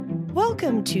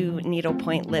Welcome to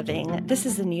Needlepoint Living. This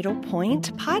is a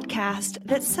Needlepoint podcast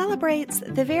that celebrates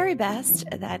the very best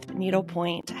that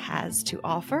Needlepoint has to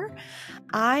offer.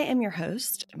 I am your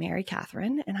host, Mary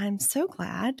Catherine, and I'm so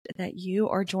glad that you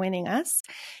are joining us.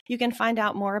 You can find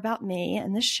out more about me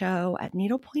and the show at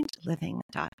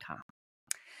needlepointliving.com.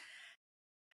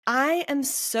 I am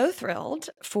so thrilled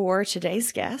for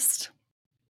today's guest.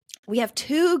 We have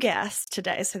two guests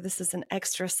today, so this is an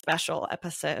extra special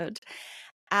episode.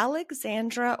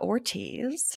 Alexandra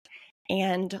Ortiz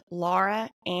and Laura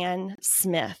Anne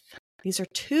Smith. These are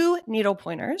two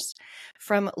needlepointers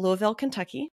from Louisville,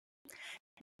 Kentucky.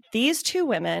 These two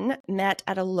women met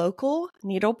at a local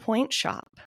needlepoint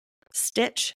shop,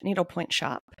 Stitch Needlepoint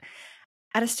Shop,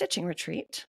 at a stitching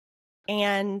retreat.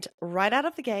 And right out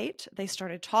of the gate, they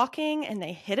started talking and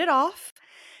they hit it off.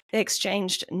 They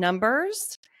exchanged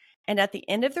numbers. And at the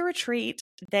end of the retreat,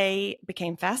 they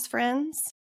became fast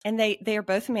friends. And they are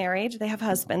both married. They have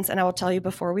husbands. And I will tell you,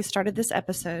 before we started this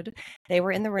episode, they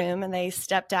were in the room and they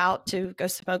stepped out to go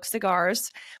smoke cigars,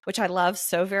 which I love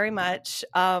so very much.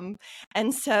 And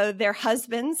so their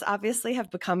husbands obviously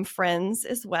have become friends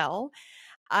as well.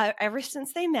 Ever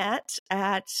since they met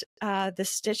at the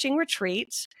stitching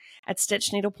retreat at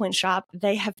Stitch Needlepoint Shop,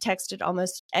 they have texted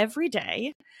almost every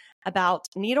day about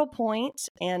needlepoint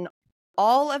and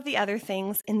all of the other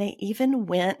things. And they even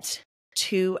went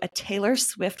to a Taylor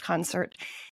Swift concert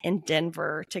in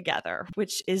Denver together,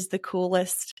 which is the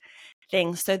coolest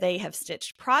thing. So they have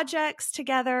stitched projects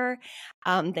together.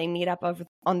 They meet up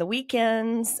on the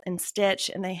weekends and stitch,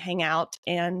 and they hang out.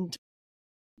 And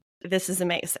this is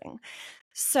amazing.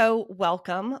 So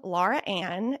welcome, Laura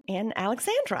Anne and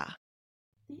Alexandra.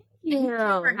 Thank you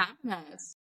for having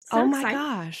us. So my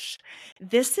gosh,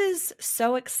 this is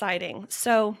so exciting.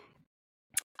 So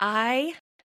I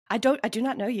do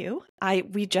not know you.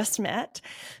 We just met.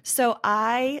 So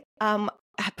I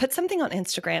put something on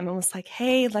Instagram and was like,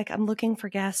 hey, I'm looking for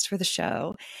guests for the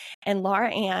show. And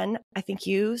Laura Ann, I think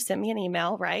you sent me an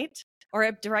email, right? Or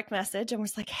a direct message, and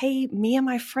was like, hey, me and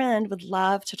my friend would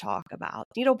love to talk about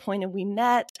needlepoint. And we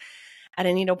met at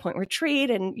a needlepoint retreat.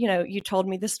 And, you told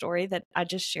me the story that I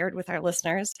just shared with our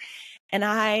listeners. And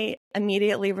I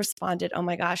immediately responded, oh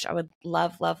my gosh, I would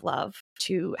love, love, love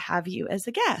to have you as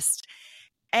a guest.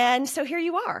 And so here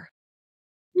you are.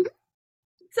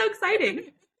 So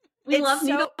exciting. We love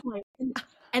needlepoint.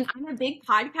 And I'm a big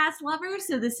podcast lover.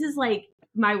 So this is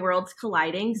my worlds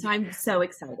colliding. So I'm so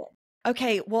excited.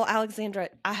 Okay. Well, Alexandra,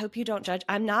 I hope you don't judge.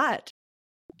 I'm not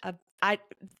a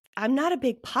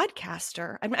big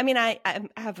podcaster. I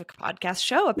have a podcast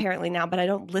show apparently now, but I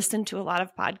don't listen to a lot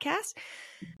of podcasts.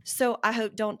 So I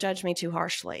hope don't judge me too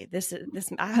harshly.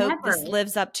 I hope this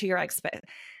lives up to your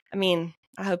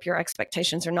I hope your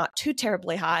expectations are not too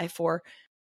terribly high for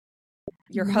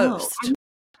your host.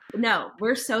 No,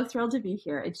 we're so thrilled to be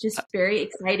here. It's just very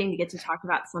exciting to get to talk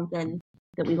about something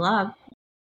that we love.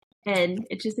 And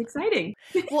it's just exciting.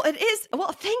 Well, it is.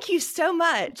 Well, thank you so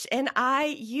much. And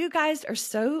you guys are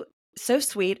so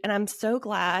sweet. And I'm so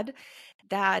glad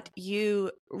that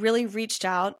you really reached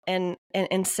out and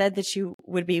said that you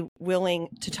would be willing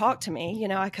to talk to me.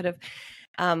 I could have,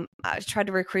 I tried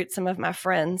to recruit some of my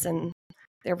friends and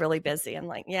they're really busy. I'm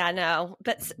like, yeah, no.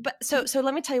 But so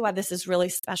let me tell you why this is really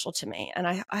special to me. And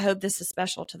I hope this is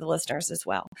special to the listeners as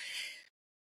well.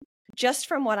 Just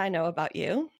from what I know about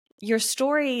you, your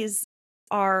stories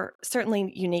are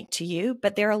certainly unique to you,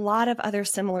 but there are a lot of other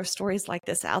similar stories like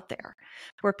this out there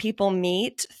where people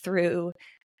meet through,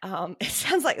 it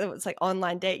sounds like it was like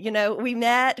online date, we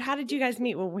met, how did you guys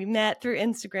meet? Well, we met through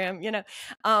Instagram,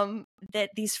 that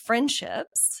these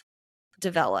friendships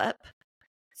develop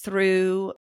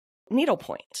through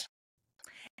needlepoint.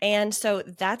 And so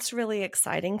that's really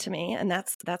exciting to me. And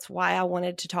that's why I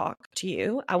wanted to talk to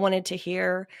you. I wanted to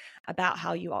hear about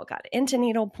how you all got into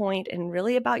needlepoint and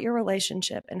really about your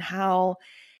relationship and how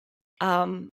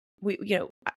I've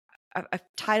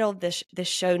titled this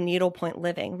show Needlepoint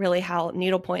Living, really how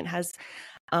needlepoint has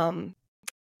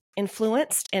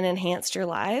influenced and enhanced your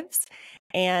lives.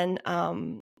 And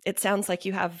it sounds like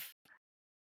you have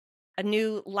a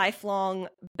new lifelong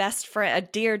best friend, a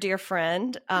dear, dear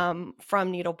friend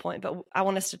from needlepoint. But I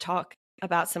want us to talk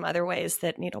about some other ways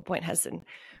that needlepoint has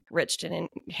enriched and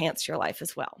enhanced your life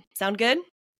as well. Sound good?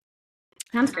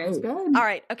 Sounds great. Good. All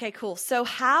right. Okay, cool. So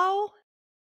all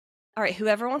right,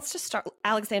 whoever wants to start,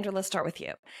 Alexandra, let's start with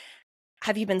you.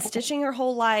 Have you been stitching your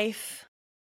whole life?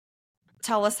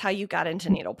 Tell us how you got into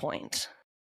needlepoint.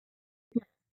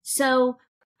 So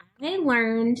I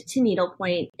learned to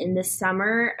needlepoint in the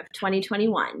summer of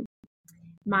 2021.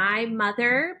 My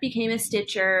mother became a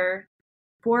stitcher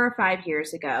 4 or 5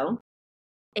 years ago.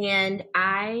 And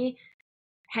I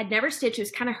had never stitched. It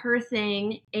was kind of her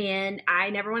thing. And I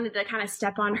never wanted to kind of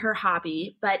step on her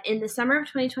hobby. But in the summer of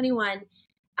 2021,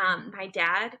 my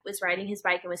dad was riding his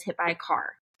bike and was hit by a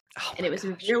car. Oh and it was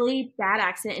gosh. a really bad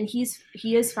accident. And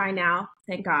he is fine now,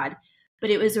 thank God. But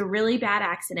it was a really bad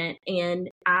accident. And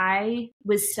I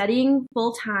was studying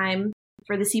full time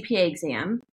for the CPA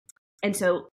exam. And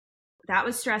so that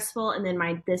was stressful. And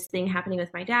then this thing happening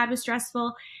with my dad was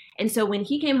stressful. And so when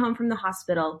he came home from the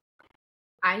hospital,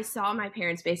 I saw my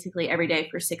parents basically every day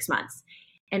for 6 months.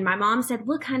 And my mom said,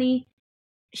 look, honey,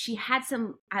 she had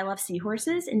I love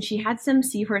seahorses, and she had some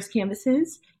seahorse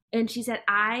canvases. And she said,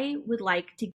 I would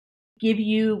like to give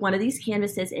you one of these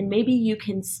canvases and maybe you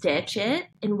can stitch it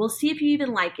and we'll see if you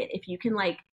even like it. If you can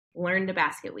like learn to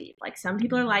basket weave. Like some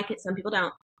people are like it, some people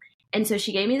don't. And so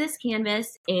she gave me this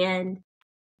canvas and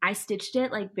I stitched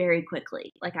it like very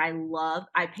quickly. Like I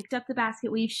picked up the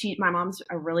basket weave sheet. My mom's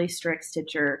a really strict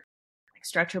stitcher, like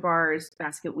stretcher bars,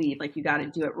 basket weave. Like you got to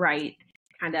do it right,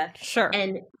 kind of. Sure.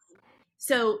 And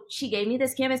so she gave me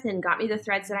this canvas and got me the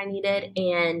threads that I needed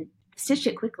and stitched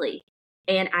it quickly.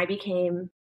 And I became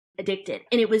addicted.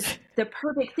 And it was the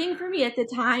perfect thing for me at the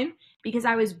time because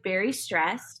I was very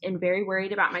stressed and very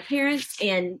worried about my parents.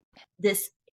 And this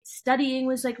studying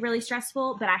was like really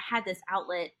stressful, but I had this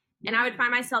outlet. And I would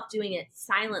find myself doing it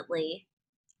silently,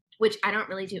 which I don't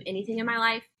really do anything in my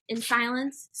life in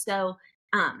silence. So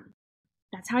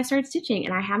that's how I started stitching,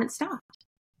 and I haven't stopped.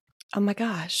 Oh my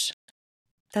gosh.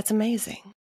 That's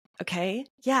amazing. Okay.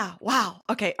 Yeah. Wow.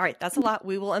 Okay. All right. That's a lot.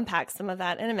 We will unpack some of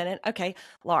that in a minute. Okay.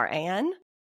 Laura Anne.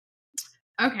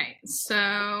 Okay. So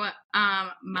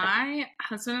my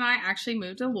husband and I actually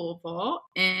moved to Louisville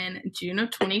in June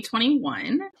of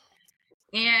 2021.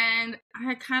 And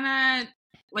I kind of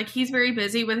like, he's very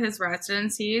busy with his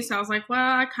residency. So I was like,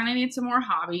 well, I kind of need some more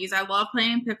hobbies. I love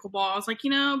playing pickleball. I was like,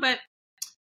 but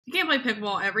you can't play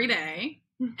pickleball every day.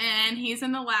 And he's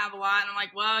in the lab a lot. And I'm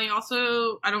like, well,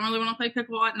 I don't really want to play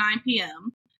pickleball at 9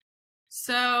 p.m.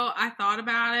 So I thought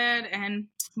about it. And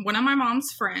one of my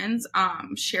mom's friends,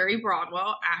 Sherry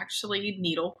Broadwell, actually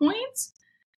needlepoints.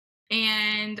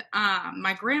 And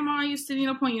my grandma used to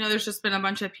needlepoint. There's just been a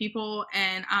bunch of people.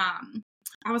 And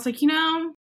I was like,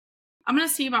 I'm going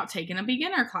to see about taking a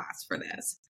beginner class for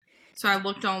this. So I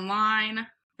looked online,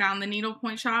 found the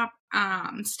needlepoint shop,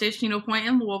 Stitch Needlepoint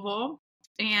in Louisville.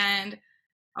 And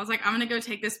I was like, I'm going to go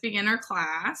take this beginner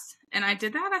class. And I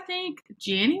did that, I think,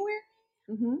 January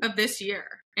of this year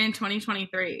in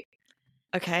 2023.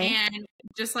 Okay. And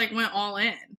just like went all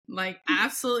in. Like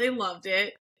absolutely loved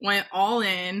it. Went all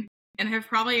in and have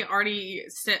probably already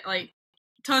like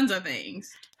tons of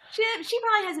things. She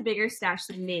probably has a bigger stash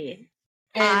than me.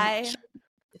 And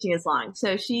she is long.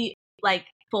 So she like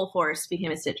full force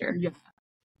became a stitcher. Yeah.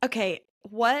 Okay.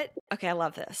 Okay. I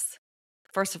love this.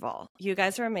 First of all, you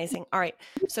guys are amazing. All right.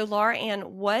 So Laura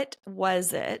Ann, what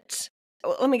was it?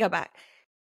 Let me go back.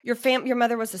 Your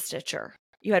mother was a stitcher.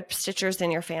 You had stitchers in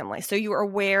your family. So you were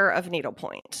aware of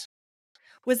needlepoint.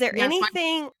 Was there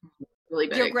anything? Really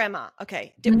big. Your grandma.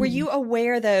 Okay. Were you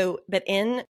aware though, but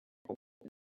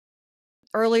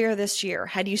earlier this year,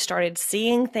 had you started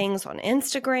seeing things on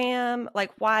Instagram?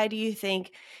 Like, why do you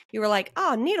think you were like,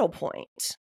 oh,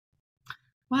 needlepoint?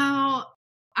 Well,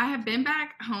 I have been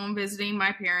back home visiting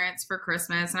my parents for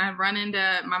Christmas, and I've run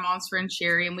into my mom's friend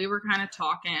Sherry, and we were kind of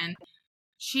talking.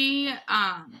 She,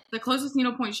 the closest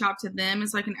needlepoint shop to them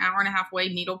is like an hour and a half away,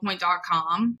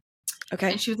 needlepoint.com.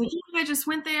 Okay. And she was like, yeah, I just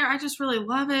went there. I just really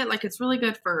love it. Like, it's really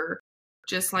good for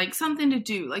just like something to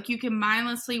do. Like, you can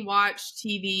mindlessly watch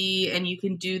TV and you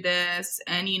can do this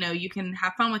and, you can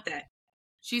have fun with it.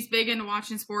 She's big into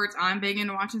watching sports. I'm big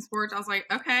into watching sports. I was like,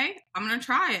 okay, I'm going to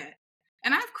try it.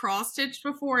 And I've cross-stitched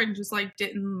before and just like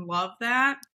didn't love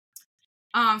that.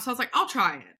 So I was like, I'll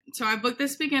try it. So I booked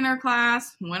this beginner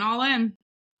class, went all in.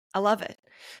 I love it.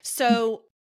 So,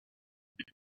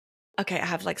 okay, I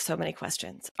have like so many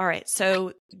questions. All right.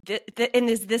 So, and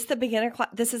is this the beginner class?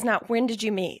 This is not, when did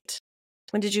you meet?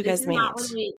 When did you guys meet?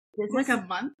 Like a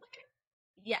month?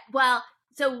 Yeah. Well,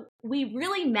 so we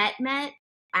really met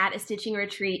at a stitching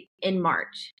retreat in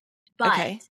March. But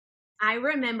okay. I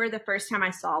remember the first time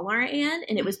I saw Laura Ann,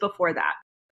 and it was before that.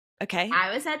 Okay.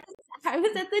 I was at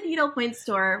the needlepoint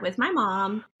store with my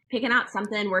mom, picking out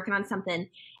something, working on something,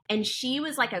 and she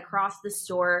was like across the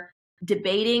store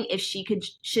debating if she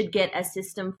should get a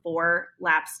System 4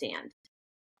 lap stand.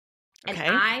 And okay.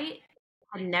 I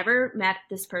had never met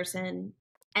this person,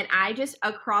 and I just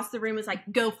across the room was like,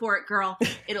 "Go for it, girl!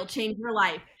 It'll change your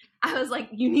life." I was like,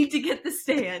 "You need to get the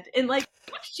stand," and like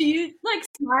she like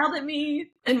smiled at me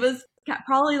and was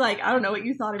probably like, "I don't know what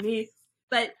you thought of me,"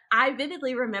 but I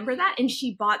vividly remember that. And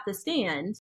she bought the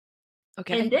stand,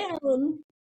 Okay. And then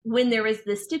when there was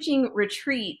the stitching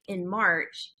retreat in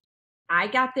March, I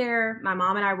got there. My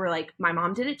mom and I were like, my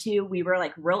mom did it too. We were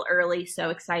like real early, so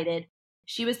excited.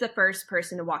 She was the first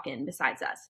person to walk in besides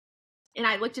us. And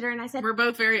I looked at her and I said, we're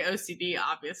both very OCD,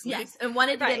 obviously. yes. And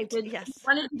wanted to Right. get good, Yes.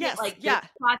 wanted to Yes. get like Yeah. good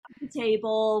spots at the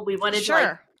table. We wanted to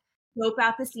like scope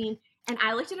out the scene. And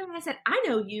I looked at her and I said, I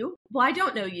know you. Well, I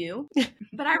don't know you,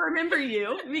 but I remember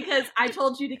you because I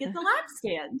told you to get the lap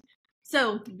stand.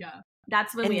 So Yeah.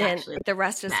 that's when And we then actually the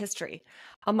rest is met. history.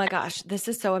 Oh my gosh, this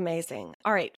is so amazing.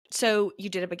 All right. So you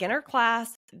did a beginner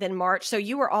class, then March. So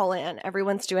you were all in.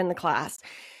 Everyone's doing the class.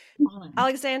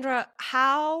 Alexandra,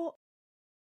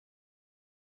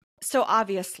 so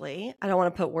obviously, I don't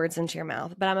want to put words into your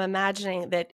mouth, but I'm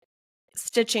imagining that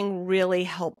stitching really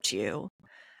helped you.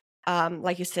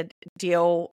 Like you said,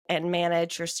 deal and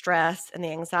manage your stress and the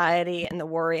anxiety and the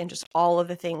worry and just all of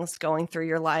the things going through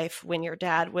your life when your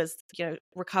dad was,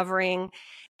 recovering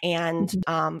and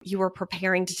you were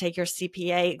preparing to take your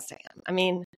CPA exam. I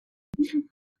mean,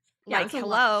 Yeah, like,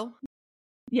 hello.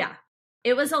 Yeah,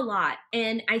 it was a lot.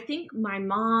 And I think my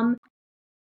mom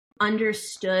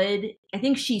understood. I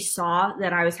think she saw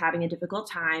that I was having a difficult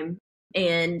time.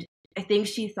 And I think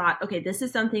she thought, okay, this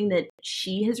is something that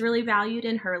she has really valued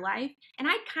in her life. And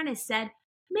I kind of said,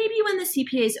 maybe when the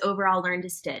CPA is over, I'll learn to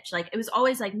stitch. Like, it was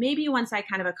always like, maybe once I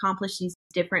kind of accomplish these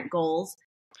different goals,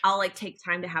 I'll like take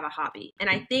time to have a hobby. And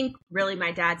I think really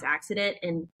my dad's accident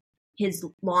and his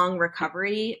long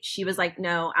recovery, she was like,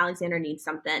 no, Alexandra needs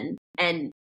something.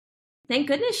 And thank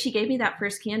goodness she gave me that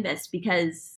first canvas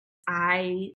because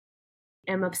I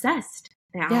am obsessed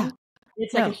now. Yeah.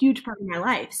 It's like a huge part of my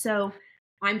life. So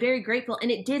I'm very grateful.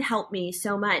 And it did help me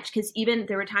so much because even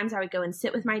there were times I would go and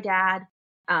sit with my dad.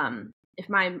 If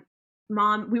my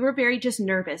mom, we were very just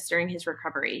nervous during his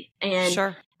recovery. And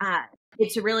Sure.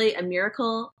 It's really a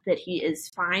miracle that he is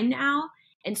fine now.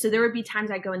 And so there would be times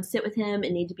I'd go and sit with him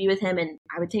and need to be with him. And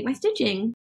I would take my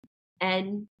stitching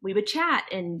and we would chat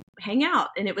and hang out.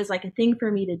 And it was like a thing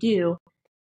for me to do,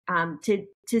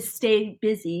 to stay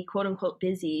busy, quote unquote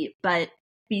busy, but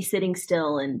be sitting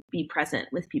still and be present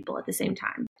with people at the same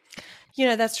time.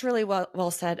 That's really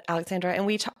well said, Alexandra. And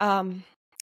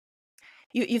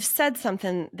you've said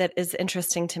something that is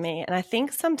interesting to me. And I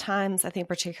think sometimes,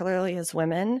 particularly as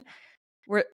women,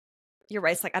 you're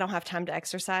right. It's like, I don't have time to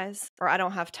exercise, or I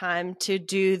don't have time to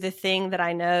do the thing that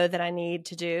I know that I need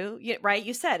to do. Right.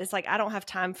 You said, it's like, I don't have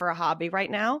time for a hobby right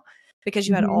now because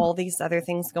you had all these other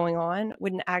things going on,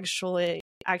 when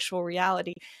actual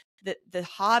reality, that the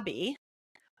hobby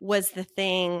was the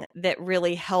thing that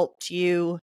really helped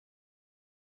you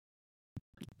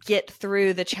get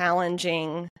through the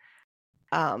challenging,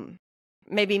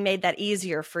 maybe made that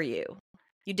easier for you.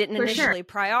 You didn't initially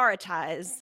prioritize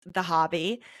the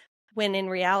hobby, when in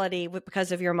reality,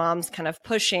 because of your mom's kind of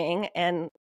pushing and,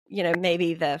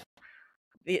 maybe the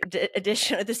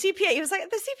addition of the CPA, it was like,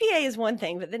 the CPA is one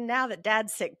thing, but then now that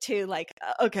dad's sick too, like,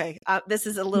 okay, this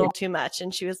is a little too much.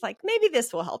 And she was like, maybe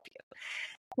this will help you.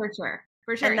 For sure.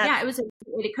 Yeah, it was a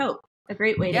great way to cope. A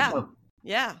great way to cope.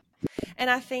 Yeah. And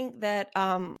I think that,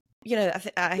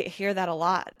 I hear that a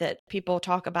lot, that people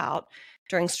talk about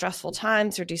during stressful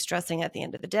times or de-stressing at the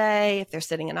end of the day, if they're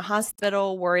sitting in a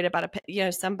hospital, worried about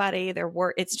somebody,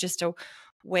 it's just a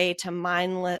way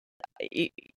to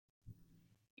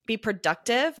be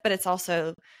productive, but it's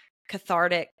also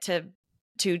cathartic to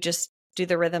just do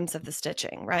the rhythms of the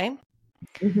stitching, right?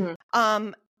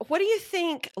 Mm-hmm. What do you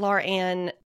think, Laura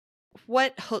Anne,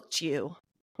 what hooked you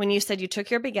when you said you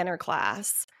took your beginner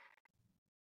class?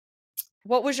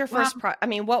 What was your first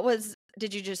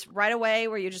did you just right away,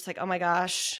 were you just like, oh my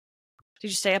gosh, did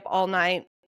you stay up all night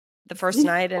the first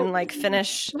night and like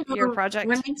finish your project?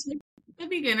 When I took the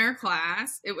beginner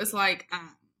class, it was like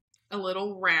a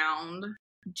little round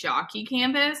jockey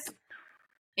canvas,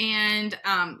 and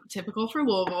typical for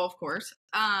Louisville, of course.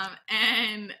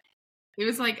 And it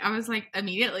was like, I was like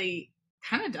immediately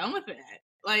kind of done with it,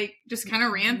 like just kind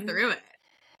of ran through it.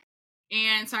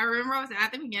 And so I remember I was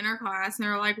at the beginner class and they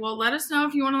were like, well, let us know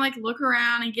if you want to like look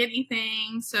around and get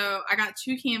anything. So I got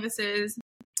 2 canvases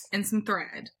and some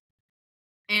thread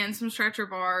and some stretcher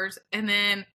bars. And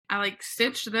then I like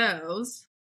stitched those.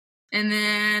 And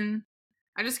then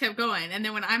I just kept going. And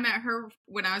then when I met her,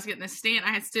 when I was getting the stand,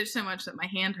 I had stitched so much that my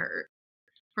hand hurt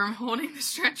from holding the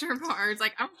stretcher bars.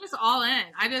 Like, I was just all in.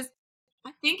 I think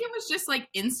it was just like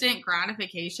instant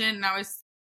gratification. And I was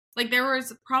like, there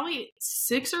was probably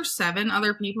 6 or 7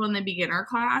 other people in the beginner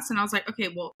class. And I was like, okay,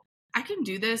 well, I can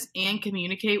do this and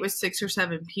communicate with 6 or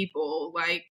 7 people.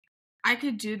 Like, I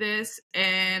could do this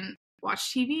and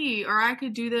watch TV, or I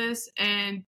could do this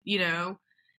and,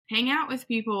 hang out with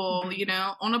people, you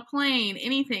know, on a plane,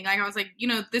 anything. Like I was like, you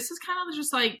know, this is kind of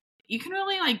just like, you can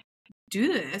really like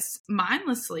do this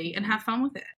mindlessly and have fun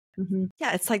with it.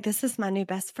 Yeah, it's like, this is my new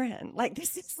best friend. Like,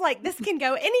 this is like, this can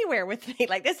go anywhere with me.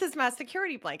 Like, this is my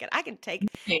security blanket. I can take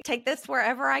this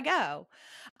wherever I go.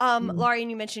 Laura,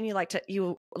 and you mentioned you like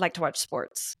to watch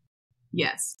sports.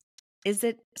 Yes. Is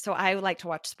it? So I like to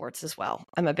watch sports as well.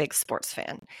 I'm a big sports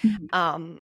fan.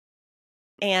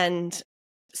 And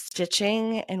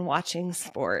stitching and watching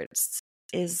sports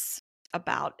is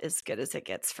about as good as it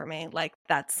gets for me. Like,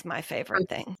 that's my favorite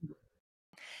thing.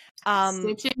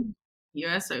 Stitching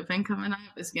US Open coming up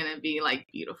is going to be like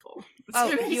beautiful.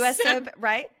 US Open,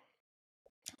 right?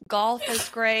 Golf is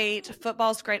great.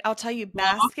 Football's great. I'll tell you,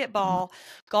 basketball,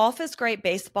 golf is great.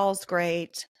 Baseball's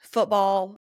great.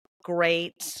 Football,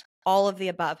 great. All of the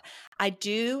above. I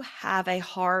do have a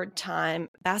hard time.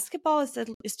 Basketball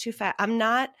is too fast. I'm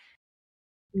not.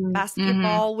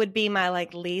 Basketball would be my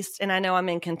like least, and I know I'm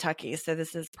in Kentucky, so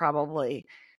this is probably.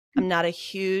 I'm not a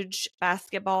huge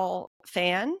basketball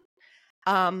fan.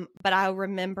 But I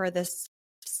remember this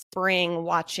spring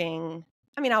watching.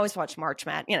 I mean, I always watch March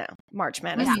Madness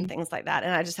and things like that,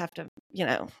 and I just have to, you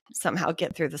know, somehow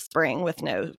get through the spring with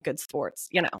no good sports,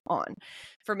 you know, on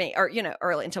for me, or you know,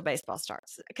 early until baseball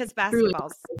starts, because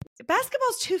basketball's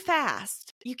too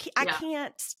fast. I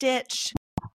can't stitch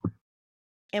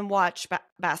and watch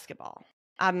basketball.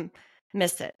 I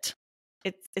miss it.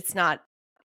 It's not.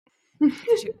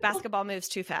 Basketball moves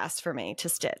too fast for me to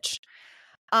stitch.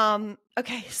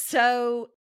 Okay, so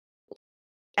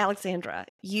Alexandra,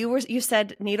 you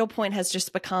said needlepoint has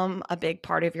just become a big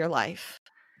part of your life.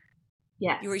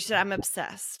 Yes. You said I'm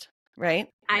obsessed, right?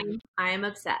 I am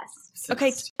obsessed.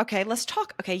 Okay, let's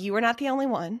talk. Okay, you are not the only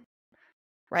one,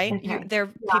 right? Okay.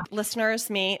 Listeners,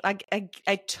 me,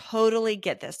 I totally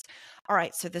get this. All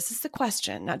right, so this is the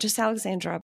question, not just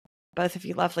Alexandra, both of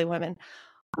you lovely women.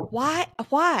 Why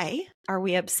are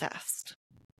we obsessed?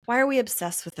 Why are we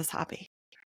obsessed with this hobby?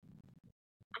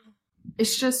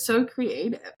 It's just so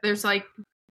creative. There's like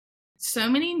so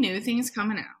many new things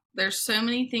coming out. There's so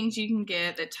many things you can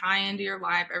get that tie into your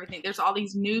life, everything. There's all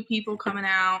these new people coming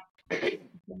out.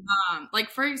 Like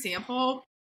for example,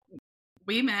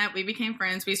 we became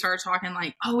friends. We started talking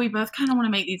like, oh, we both kind of want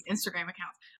to make these Instagram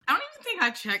accounts. I don't even think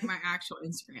I check my actual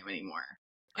Instagram anymore.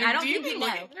 Like, I don't think you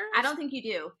know. I don't think you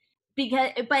do.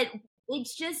 But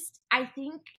it's just, I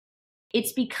think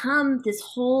it's become this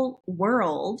whole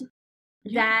world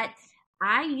that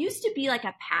I used to be like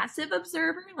a passive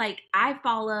observer. Like I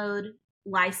followed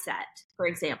Lysette, for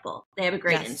example. They have a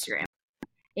great Instagram.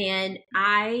 And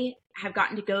I have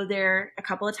gotten to go there a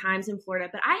couple of times in Florida,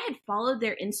 but I had followed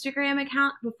their Instagram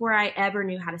account before I ever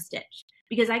knew how to stitch,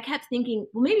 because I kept thinking,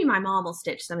 well, maybe my mom will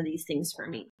stitch some of these things for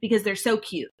me because they're so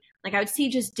cute. Like I would see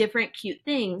just different cute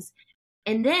things.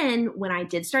 And then when I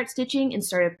did start stitching and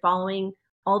started following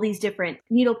all these different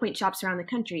needlepoint shops around the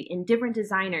country and different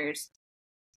designers,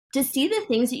 to see the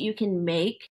things that you can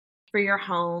make for your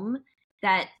home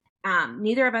that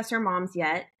neither of us are moms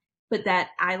yet, but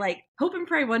that I like hope and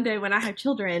pray one day when I have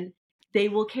children, they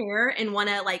will care and want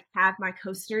to like have my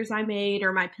coasters I made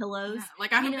or my pillows. Yeah,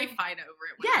 like I hope they fight over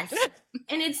it. Yes.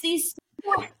 And it's these,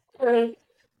 but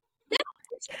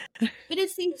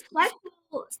it's these special,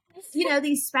 you know,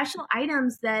 these special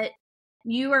items that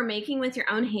you are making with your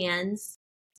own hands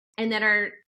and that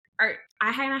are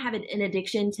I kind of have an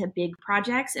addiction to big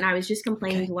projects. And I was just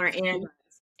complaining to Laura Anne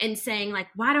and saying like,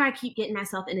 why do I keep getting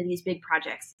myself into these big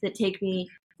projects that take me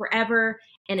forever?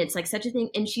 And it's like such a thing.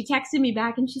 And she texted me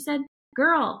back and she said,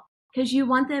 girl, because you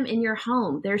want them in your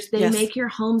home. They make your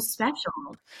home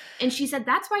special. And she said,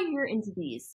 that's why you're into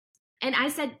these. And I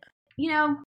said, you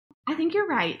know, I think you're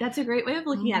right. That's a great way of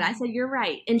looking at it. I said, you're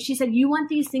right. And she said, you want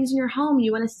these things in your home.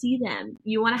 You want to see them.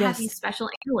 You want to have these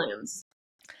special heirlooms.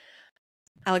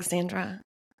 Alexandra,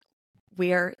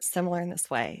 we are similar in this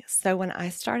way. So when I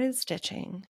started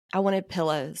stitching, I wanted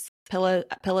pillows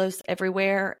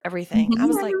everywhere, everything. I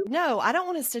was like, no, I don't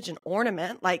want to stitch an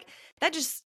ornament. Like that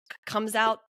just comes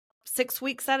out 6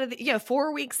 weeks out of the,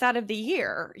 4 weeks out of the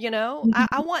year, you know,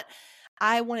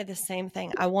 I wanted the same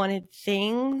thing. I wanted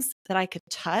things that I could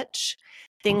touch,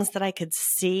 things that I could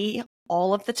see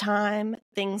all of the time,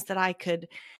 things that I could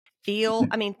feel.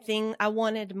 I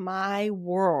wanted my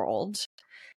world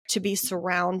to be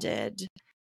surrounded,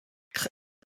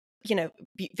 you know,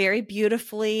 very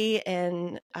beautifully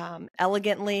and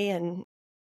elegantly. And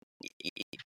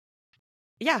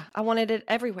yeah, I wanted it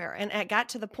everywhere. And it got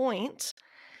to the point,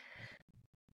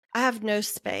 I have no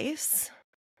space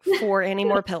for any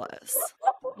more pillows.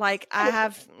 Like I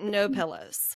have no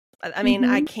pillows. I mean,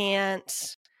 I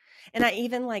can't. And I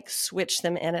even like switch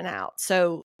them in and out.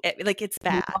 So it's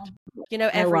bad. I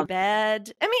Every love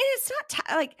bed. I mean, it's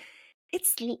not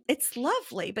it's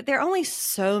lovely, but there are only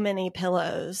so many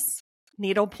pillows,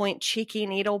 needlepoint, cheeky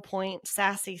needlepoint,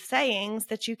 sassy sayings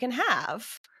that you can have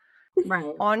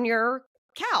right. on your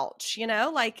couch,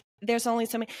 like there's only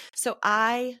so many. So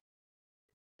I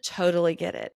totally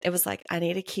get it. It was like, I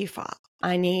need a key fob.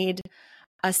 I need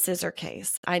a scissor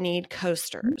case. I need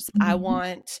coasters. I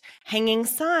want hanging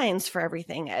signs for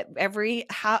everything. Every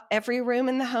room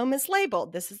in the home is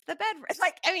labeled. This is the bedroom. It's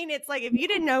like if you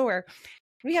didn't know where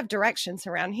we have directions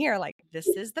around here, like this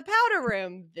is the powder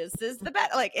room, this is the bed,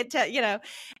 like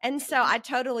and so I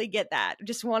totally get that.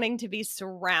 Just wanting to be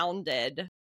surrounded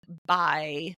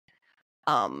by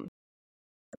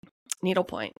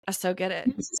needlepoint. I so get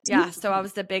it. Yeah. So I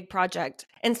was the big project.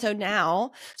 And so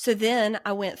then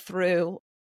I went through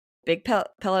big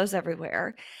pillows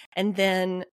everywhere. And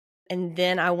then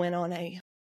I went on a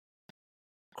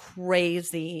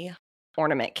crazy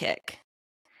ornament kick.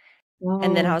 Whoa.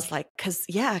 And then I was like, cause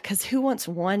who wants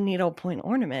one needlepoint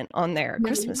ornament on their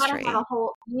Christmas tree?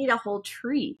 You need a whole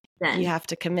tree then. You have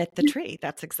to commit the tree.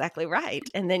 That's exactly right.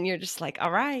 And then you're just like,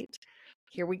 all right,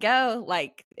 here we go.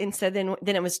 Like, and so then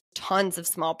it was tons of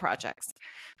small projects.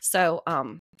 So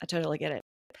I totally get it.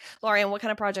 Laura Anne, what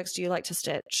kind of projects do you like to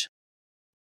stitch?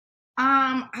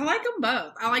 I like them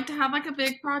both. I like to have like a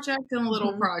big project and a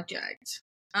little project.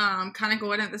 Kind of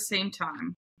going at the same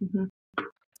time.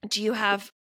 Do you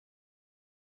have,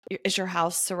 is your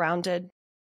house surrounded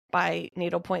by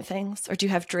needlepoint things, or do you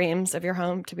have dreams of your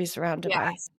home to be surrounded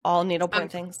by all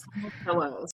needlepoint things?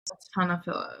 Pillows. A ton of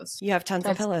pillows. You have tons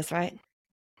of pillows, right?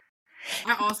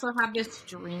 I also have this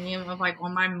dream of like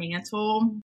on my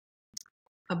mantle,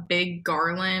 a big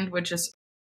garland with just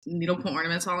needlepoint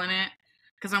ornaments all in it.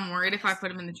 Because I'm worried if I put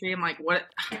them in the tree, I'm like, what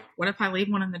if I leave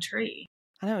one in the tree?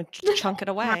 I know, chunk it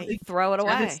away, throw it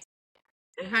away.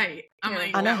 Right. I'm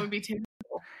like, that would be terrible.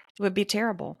 It would be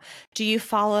terrible. Do you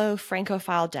follow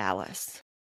Francophile Dallas?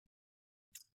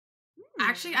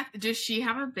 Actually, does she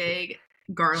have a big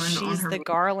garland on her? She's the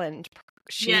garland.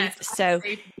 Yes. So,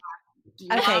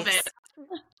 love it.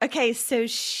 Okay, so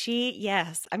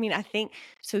I think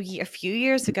so. A few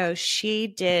years ago,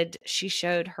 she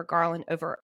showed her garland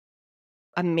over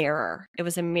a mirror. It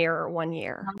was a mirror one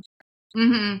year.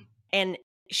 Mm-hmm. And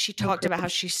she talked about how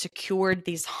she secured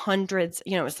these hundreds,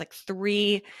 it was like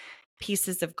 3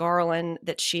 pieces of garland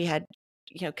that she had,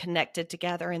 connected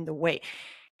together in the way.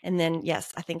 And then,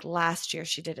 yes, I think last year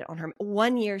she did it on her.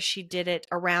 One year she did it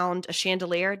around a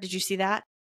chandelier. Did you see that?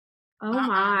 Oh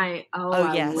my.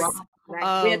 Oh yes.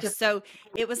 Oh, so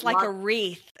it was like a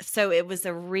wreath. So it was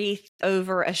a wreath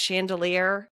over a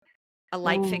chandelier, a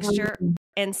light fixture.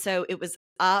 And so it was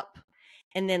up.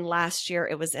 And then last year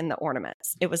it was in the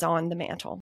ornaments. It was on the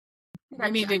mantle.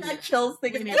 I chills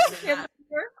thinking I love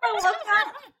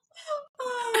that.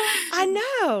 I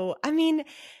know. I mean,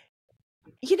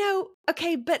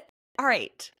 okay, but all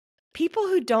right. People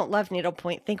who don't love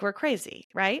needlepoint think we're crazy,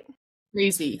 right?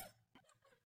 Crazy.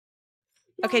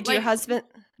 Okay, do your husband...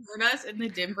 us in the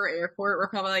Denver airport, we're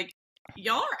probably like,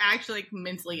 y'all are actually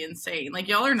mentally insane. Like,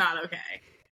 y'all are not okay.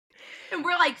 And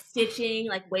we're like stitching,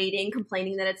 like waiting,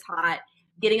 complaining that it's hot,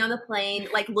 getting on the plane,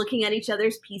 like looking at each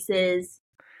other's pieces,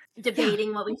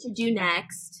 debating what we should do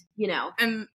next,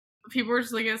 And people were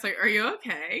just looking at us like, are you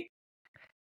okay?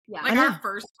 Yeah. Like our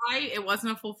first flight, it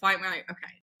wasn't a full flight. We're like,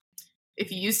 okay.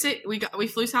 If you sit, we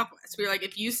flew Southwest. We were like,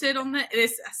 if you sit on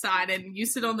this side and you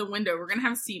sit on the window, we're gonna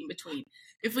have a seat in between.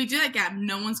 If we do that gap,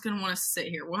 no one's gonna want to sit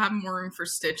here. We'll have more room for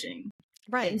stitching.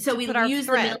 Right. And so we use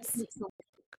the threads.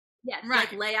 Yes.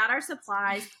 Right. Like lay out our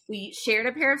supplies. We shared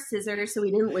a pair of scissors so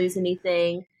we didn't lose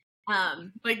anything.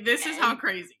 This is how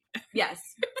crazy. Yes.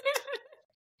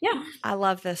 Yeah. I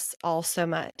love this all so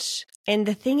much. And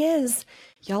the thing is,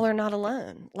 y'all are not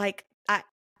alone. Like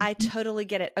I totally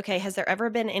get it. Okay, has there ever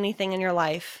been anything in your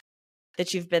life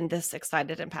that you've been this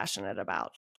excited and passionate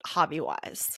about,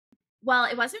 hobby-wise? Well,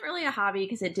 it wasn't really a hobby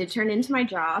because it did turn into my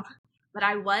job. But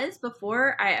I was,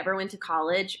 before I ever went to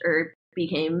college or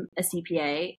became a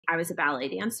CPA, I was a ballet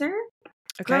dancer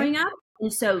growing up.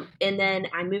 And then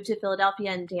I moved to Philadelphia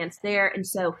and danced there. And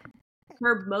so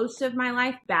for most of my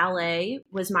life, ballet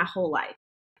was my whole life.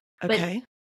 Okay.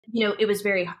 But, it was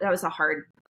I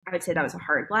would say that was a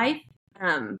hard life.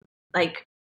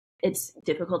 It's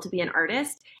difficult to be an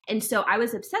artist. And so I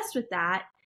was obsessed with that,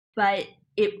 but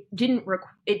it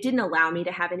didn't allow me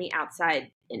to have any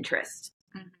outside interest.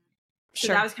 Mm-hmm. So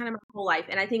that was kind of my whole life.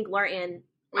 And I think Laura Anne,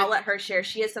 I'll let her share.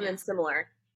 She has something similar.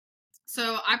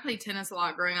 So I played tennis a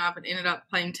lot growing up and ended up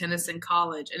playing tennis in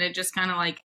college. And it just kind of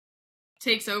like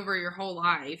takes over your whole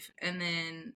life. And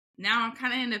then now I'm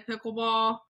kind of into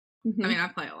pickleball. Mm-hmm. I mean, I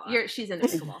play a lot. She's into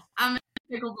pickleball. I'm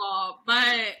into pickleball,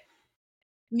 but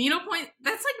needlepoint,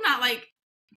 that's like not like,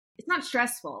 it's not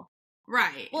stressful.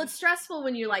 Right. Well, it's stressful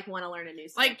when you like want to learn a new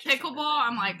skill. Like pickleball,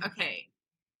 I'm like, okay,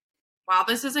 while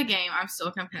this is a game, I'm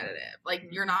still competitive. Like,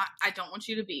 you're not, I don't want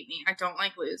you to beat me. I don't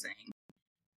like losing.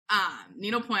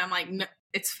 Needlepoint, I'm like, no,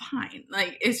 it's fine.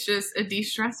 Like, it's just a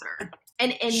de-stressor.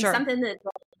 And Sure. something that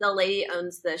the lady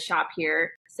owns the shop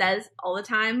here says all the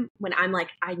time when I'm like,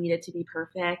 I need it to be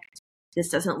perfect. This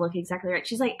doesn't look exactly right.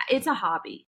 She's like, it's a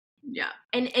hobby. Yeah.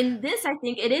 And this, I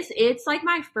think it's like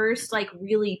my first like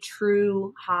really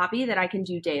true hobby that I can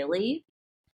do daily,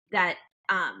 that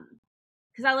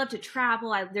because I love to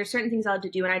travel. There's certain things I love to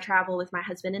do when I travel with my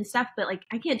husband and stuff, but like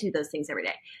I can't do those things every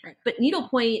day. Right. But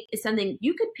needlepoint is something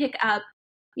you could pick up,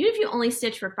 even if you only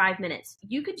stitch for 5 minutes.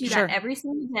 You could do Sure. that every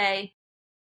single day,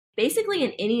 basically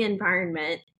in any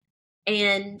environment,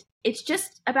 and it's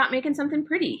just about making something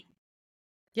pretty.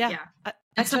 Yeah.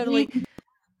 I totally.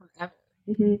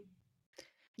 Mm-hmm.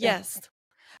 Yes.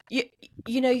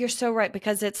 You know, you're so right,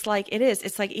 because it's like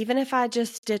even if I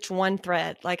just stitch one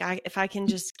thread, like if I can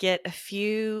just get a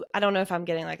few, I don't know if I'm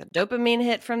getting like a dopamine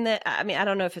hit from I mean, I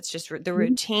don't know if it's just the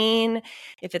routine,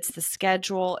 if it's the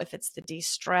schedule, if it's the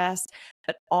de-stress,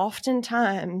 but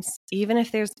oftentimes, even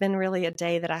if there's been really a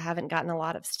day that I haven't gotten a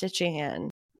lot of stitching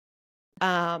in,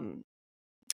 I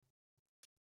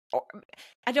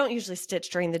don't usually stitch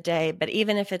during the day, but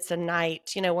even if it's a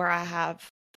night, you know, where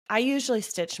I usually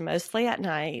stitch mostly at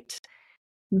night,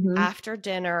 after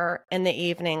dinner, in the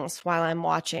evenings while I'm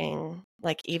watching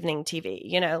like evening TV,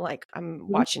 you know, like I'm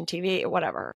watching TV or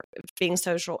whatever, being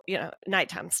social, you know,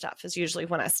 nighttime stuff is usually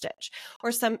when I stitch,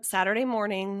 or some Saturday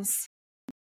mornings,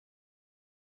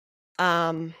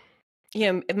 you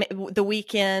know, the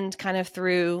weekend, kind of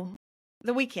through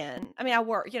the weekend. I mean, I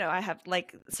work, you know, I have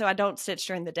like, so I don't stitch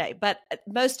during the day, but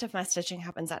most of my stitching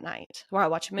happens at night, where I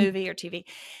watch a movie or TV.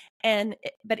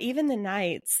 But even the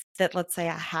nights that, let's say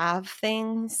I have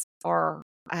things or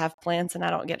I have plans and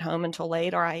I don't get home until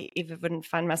late, or I even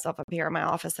find myself up here in my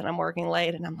office and I'm working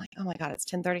late and I'm like, oh my God, it's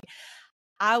 10:30.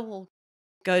 I will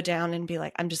go down and be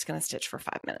like, I'm just going to stitch for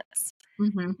 5 minutes.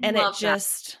 Mm-hmm. And Love it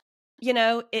just, you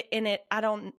know, it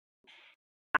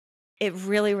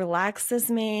really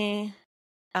relaxes me.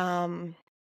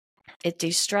 It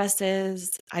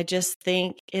de-stresses. I just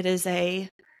think it is I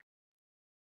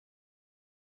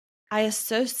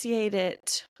associate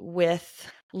it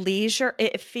with leisure.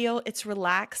 It's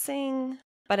relaxing,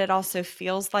 but it also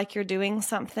feels like you're doing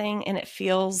something, and it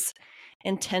feels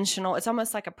intentional. It's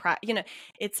almost like you know,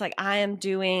 it's like I am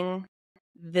doing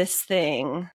this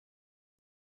thing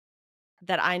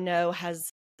that I know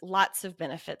has lots of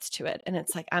benefits to it. And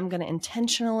it's like, I'm going to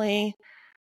intentionally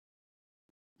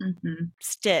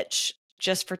stitch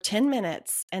just for 10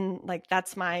 minutes. And like,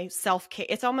 that's my self-care.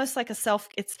 It's almost like it's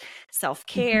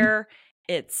self-care.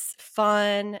 It's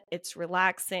fun. It's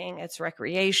relaxing. It's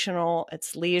recreational.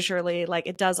 It's leisurely. Like,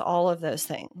 it does all of those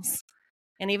things.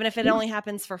 And even if it only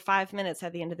happens for 5 minutes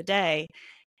at the end of the day,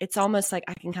 it's almost like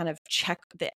I can kind of check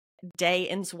the day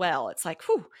ends well. It's like,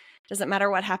 whew, doesn't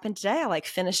matter what happened today. I like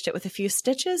finished it with a few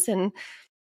stitches and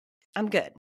I'm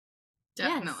good.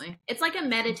 Definitely. Yes. It's like a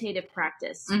meditative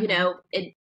practice, you know,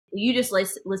 you just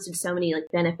listed so many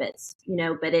like benefits, you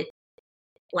know, but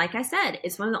like I said,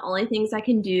 it's one of the only things I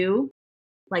can do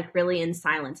like really in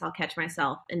silence. I'll catch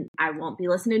myself and I won't be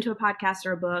listening to a podcast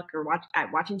or a book or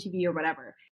watching TV or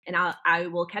whatever. And I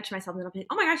will catch myself and I'll be like,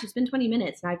 oh my gosh, it's been 20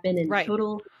 minutes and I've been in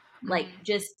total, like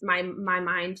just my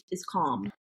mind is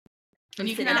calm. And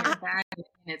you can have a bag and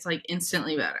it's like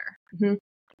instantly better.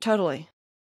 Totally.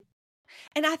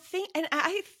 And I think,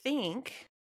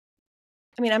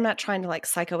 I mean, I'm not trying to like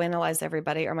psychoanalyze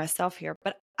everybody or myself here,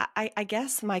 but I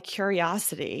guess my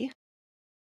curiosity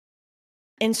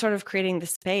in sort of creating the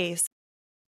space,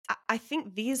 I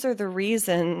think these are the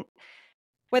reason,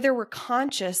 whether we're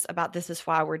conscious about this is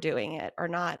why we're doing it or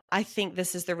not, I think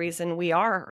this is the reason we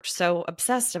are so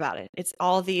obsessed about it. It's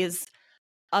all these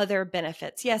other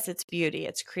benefits. Yes, it's beauty,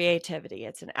 it's creativity,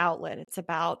 it's an outlet. It's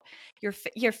about your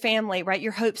family, right?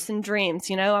 Your hopes and dreams.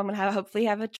 You know, I'm going to hopefully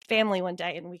have a family one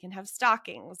day and we can have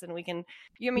stockings and we can,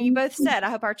 I mean, you both said, I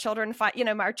hope our children fight, you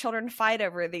know, our children fight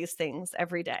over these things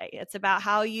every day. It's about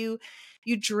how you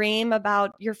dream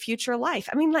about your future life.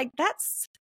 I mean, like that's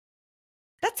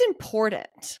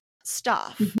important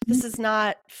stuff. This is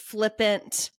not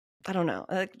flippant. I don't know.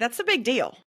 That's a big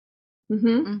deal.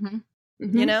 You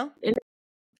know?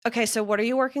 Okay, so what are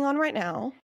you working on right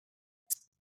now?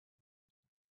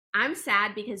 I'm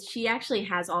sad because she actually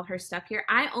has all her stuff here.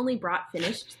 I only brought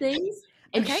finished things,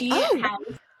 and she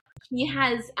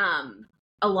has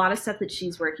a lot of stuff that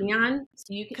she's working on.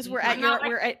 So you can, because you we're can- at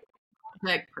your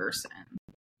Project person.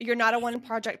 You're not a one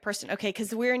project person. Okay.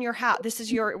 Because we're in your house.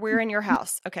 We're in your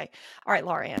house. Okay. All right,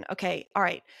 Laura Ann. Okay. All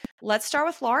right. Let's start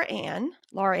with Laura Ann.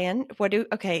 Laura Ann,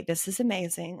 okay. This is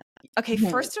amazing. Okay.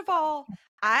 First of all,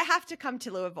 I have to come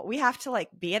to Louisville. We have to like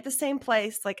be at the same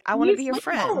place. Like I want to be your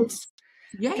friend.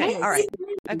 Yes. Okay. All right.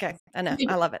 Okay. I know.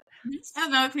 I love it. That's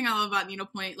another thing I love about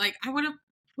needlepoint. Like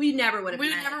we never would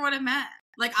have met.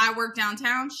 Like I work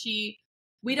downtown.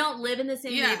 We don't live in the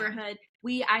same neighborhood.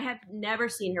 I have never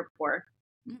seen her before.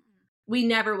 We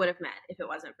never would have met if it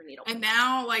wasn't for needlepoint. And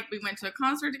now, like, we went to a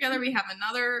concert together. We have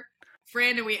another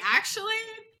friend, and we actually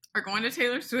are going to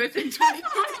Taylor Swift in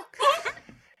 2024.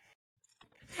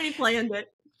 We planned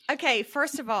it. Okay.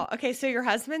 First of all, so your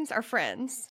husbands are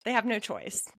friends. They have no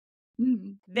choice.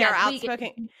 Mm-hmm. They're out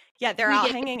smoking. They're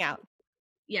out hanging out.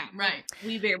 Yeah, right.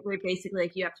 We're basically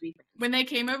like, you have to be friends. When they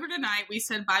came over tonight, we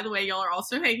said, by the way, y'all are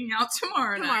also hanging out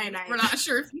tomorrow night. We're not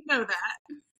sure if you know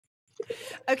that.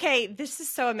 Okay, this is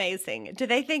so amazing. Do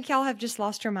they think y'all have just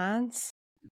lost your minds?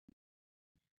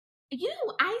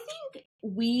 I think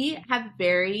we have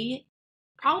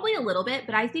probably a little bit,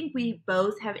 but I think we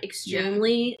both have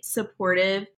extremely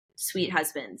supportive, sweet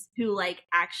husbands who like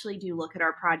actually do look at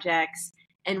our projects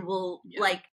and will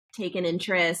like take an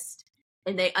interest,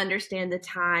 and they understand the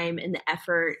time and the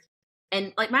effort.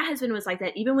 And like my husband was like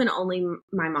that even when only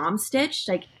my mom stitched.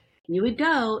 Like he would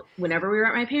go whenever we were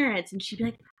at my parents' and she'd be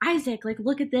like, Isaac, like,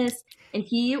 look at this. And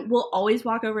he will always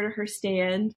walk over to her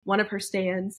stand, one of her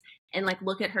stands, and like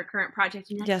look at her current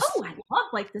project and be like, oh, I love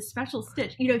like this special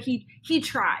stitch. He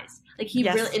tries. Like he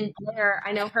really, and Blair,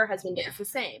 I know her husband does the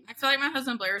same. I feel like my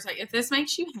husband Blair is like, if this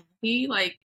makes you happy,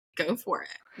 like, go for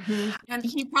it. Mm-hmm. And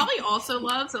he probably also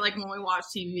loves that, like, when we watch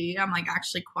TV, I'm like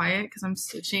actually quiet because I'm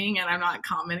stitching and I'm not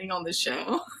commenting on the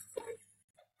show.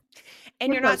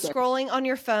 And you're not scrolling on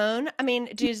your phone. I mean,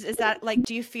 do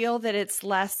you feel that it's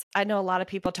less? I know a lot of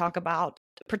people talk about,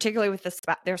 particularly with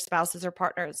their spouses or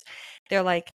partners, they're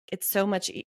like, it's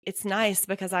nice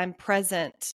because I'm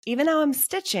present. Even though I'm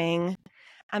stitching,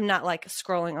 I'm not like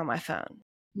scrolling on my phone.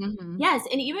 Mm-hmm. Yes.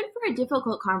 And even for a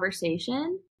difficult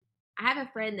conversation, I have a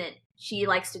friend that she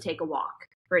likes to take a walk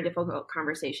for a difficult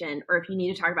conversation, or if you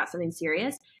need to talk about something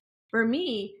serious. For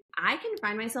me, I can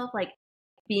find myself like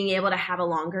being able to have a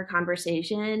longer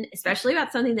conversation, especially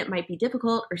about something that might be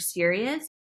difficult or serious,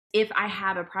 if I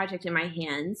have a project in my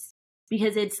hands,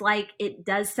 because it's like it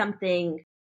does something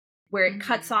where it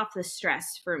cuts off the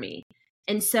stress for me.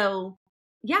 And so,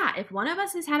 yeah, if one of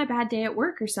us has had a bad day at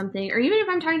work or something, or even if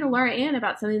I'm talking to Laura Ann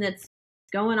about something that's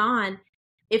going on,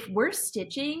 if we're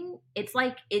stitching, it's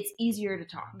like it's easier to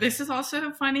talk. This is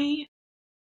also funny.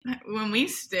 When we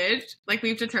stitch, like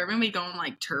we've determined we go in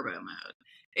like turbo mode.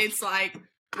 It's like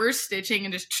we're stitching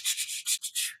and just,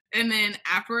 and then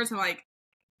afterwards I'm like,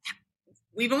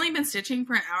 we've only been stitching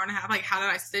for an hour and a half. Like, how did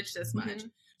I stitch this much? Mm-hmm.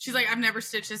 She's like, I've never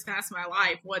stitched this fast in my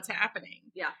life. What's happening?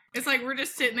 Yeah. It's like we're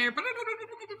just sitting there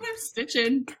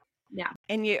stitching. Yeah.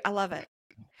 And I love it.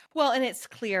 Well, and it's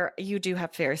clear you do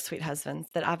have very sweet husbands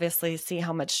that obviously see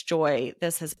how much joy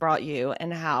this has brought you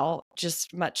and how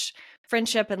just much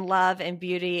friendship and love and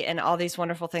beauty and all these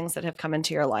wonderful things that have come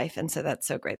into your life. And so that's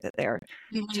so great that they're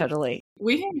totally.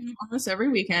 We hang out almost every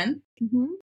weekend. Mm-hmm.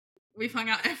 We've hung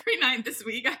out every night this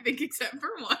week, I think, except for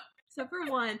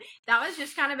one. That was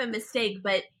just kind of a mistake,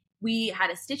 but we had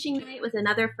a stitching night with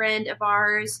another friend of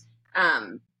ours.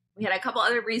 We had a couple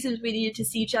other reasons we needed to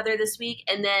see each other this week.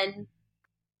 And then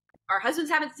our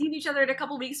husbands haven't seen each other in a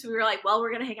couple weeks. So we were like, well, we're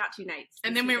going to hang out 2 nights.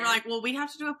 And then we were like, well, we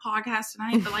have to do a podcast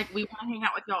tonight, but like we want to hang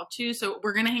out with y'all too. So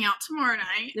we're going to hang out tomorrow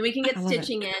night. Then we can get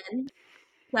stitching in.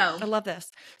 So I love this.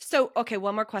 So, okay,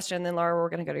 one more question. And then Laura, we're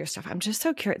going to go to your stuff. I'm just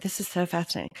so curious. This is so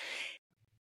fascinating.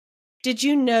 Did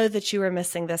you know that you were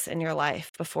missing this in your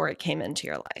life before it came into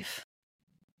your life?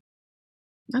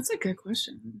 That's a good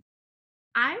question.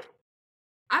 I've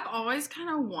always kind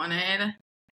of wanted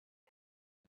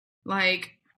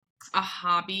like a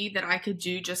hobby that I could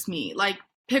do just me, like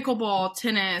pickleball,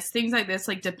 tennis, things like this,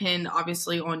 like depend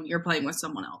obviously on you're playing with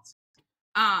someone else.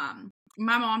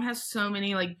 My mom has so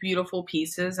many like beautiful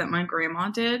pieces that my grandma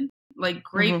did, like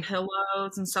great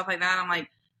pillows and stuff like that. I'm like,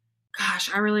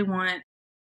 gosh, I really want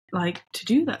like to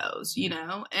do those, you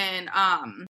know? And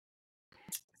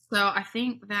so I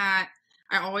think that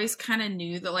I always kind of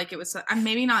knew that like it was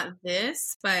maybe not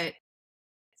this, but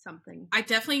something. I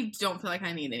definitely don't feel like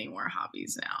I need any more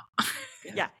hobbies now.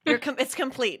 Yeah, it's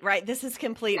complete, right? This is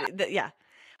complete. Yeah.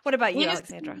 What about you,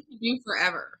 Alexandra? Do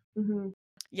forever.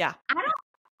 Yeah.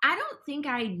 I don't think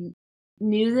I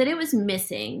knew that it was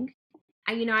missing.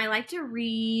 I like to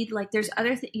read. Like there's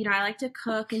other, I like to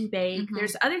cook and bake. Mm-hmm.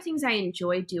 There's other things I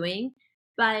enjoy doing,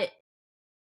 but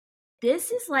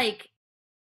this is like,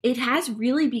 it has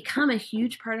really become a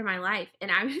huge part of my life.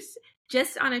 And I was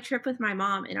just on a trip with my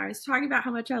mom and I was talking about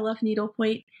how much I love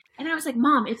needlepoint. And I was like,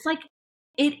 Mom, it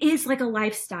is like a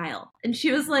lifestyle. And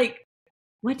she was like,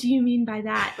 what do you mean by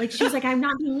that? Like, she was like, I'm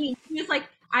not being mean. She was like,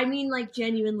 I mean, like,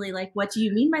 genuinely, like, what do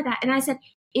you mean by that? And I said,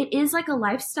 it is like a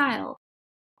lifestyle.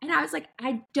 And I was like,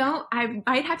 I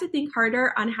might have to think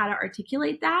harder on how to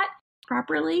articulate that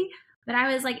properly. But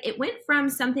I was like, it went from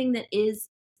something that is,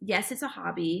 yes, it's a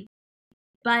hobby,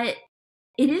 but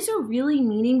it is a really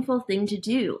meaningful thing to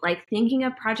do. Like thinking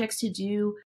of projects to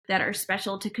do that are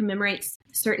special to commemorate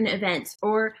certain events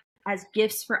or as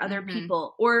gifts for other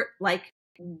people. Or like,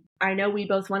 I know we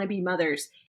both want to be mothers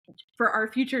for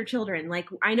our future children. Like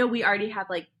I know we already have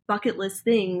like bucket list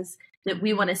things that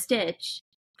we want to stitch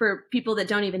for people that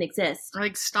don't even exist. Or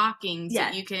like stockings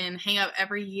that you can hang up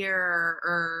every year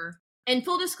or... And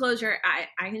full disclosure,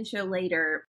 I can show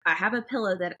later, I have a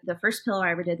pillow that the first pillow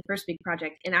I ever did, the first big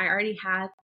project, and I already have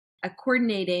a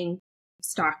coordinating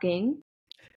stocking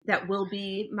that will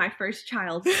be my first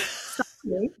child's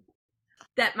stocking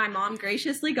that my mom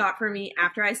graciously got for me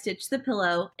after I stitched the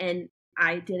pillow, and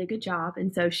I did a good job.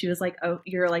 And so she was like, oh,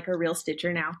 you're like a real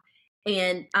stitcher now.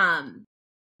 And,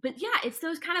 but yeah, it's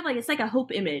those kind of like, it's like a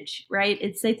hope image, right?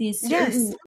 It's like these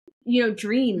certain,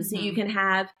 dreams that you can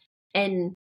have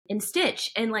and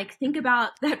stitch and like think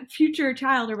about that future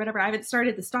child or whatever. I haven't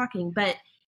started the stocking, but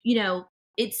I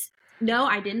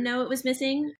didn't know it was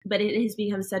missing, but it has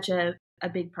become such a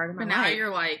big part of my life. Now you're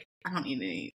like, I don't need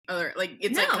any other, like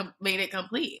it's like made it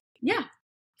complete. Yeah.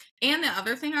 And the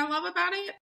other thing I love about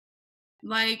it,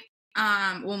 like,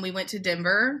 when we went to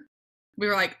Denver, we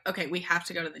were like, okay, we have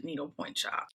to go to the needlepoint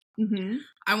shop. Mm-hmm.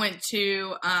 I went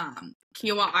to,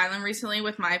 Kiowa Island recently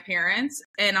with my parents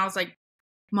and I was like,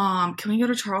 Mom, can we go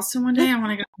to Charleston one day? I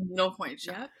want to go to the needlepoint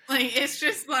shop. Like, it's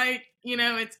just like,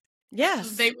 it's...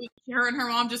 Yes. Her and her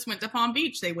mom just went to Palm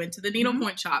Beach. They went to the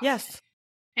needlepoint shop. Yes.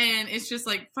 And it's just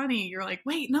like funny. You're like,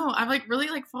 wait, no, I like really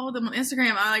like followed them on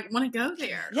Instagram. I like want to go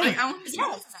there. Yeah. Like, I want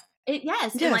to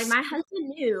Yes. And like my husband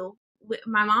knew,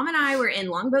 my mom and I were in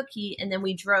Longboat Key and then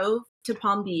we drove to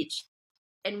Palm Beach.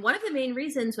 And one of the main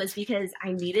reasons was because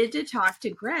I needed to talk to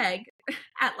Greg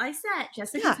at Lysette,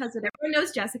 Jessica's husband. Everyone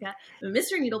knows Jessica,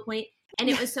 Mr. Needlepoint. And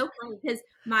it was so funny because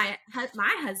my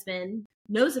husband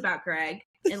knows about Greg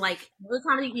and like knows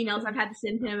how many emails I've had to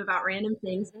send him about random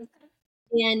things.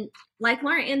 And like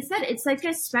Laura Anne said, it's like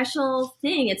a special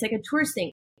thing. It's like a tourist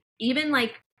thing. Even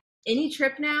like any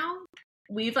trip now,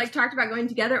 we've like talked about going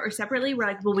together or separately. We're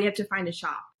like, well, we have to find a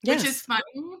shop. Yes. Which is funny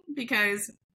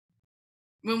because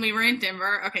when we were in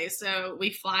Denver, okay, so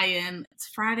we fly in, it's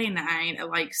Friday night at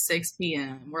like 6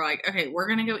 p.m. We're like, okay, we're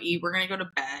going to go eat. We're going to go to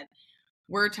bed.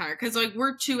 We're tired. Cause like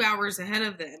we're 2 hours ahead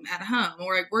of them at home.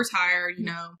 We're like, we're tired,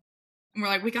 And we're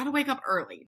like, we got to wake up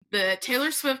early. The Taylor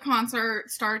Swift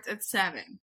concert starts at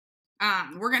 7.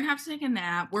 We're going to have to take a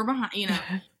nap. We're behind,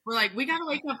 we're like, we got to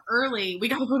wake up early. We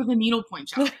got to go to the needlepoint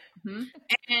shop. Mm-hmm.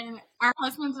 And our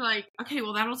husbands are like, okay,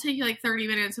 well, that'll take you like 30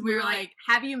 minutes. And we were like,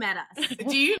 have you met us?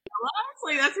 Do you know us?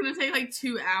 Like, that's going to take like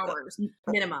 2 hours.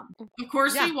 Minimum. Of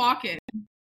course, we walk in.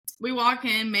 We walk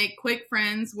in, make quick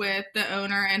friends with the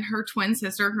owner and her twin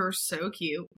sister, who are so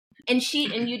cute. And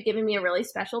you'd given me a really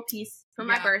special piece for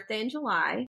my birthday in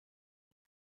July.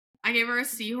 I gave her a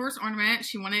seahorse ornament.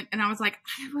 She wanted, and I was like,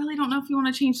 I really don't know if you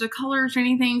want to change the colors or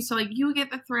anything. So like, you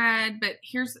get the thread, but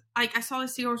here's like, I saw the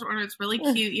seahorse ornament. It's really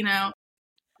cute,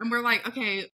 And we're like,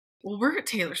 okay, well, we're at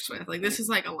Taylor Swift. Like, this is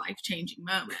like a life-changing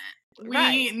moment.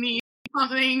 We need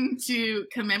something to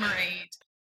commemorate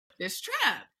this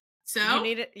trip. So you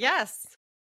need it. Yes.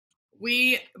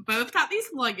 We both got these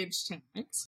luggage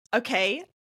tags. Okay.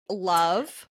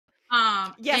 Love.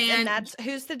 Yes, and that's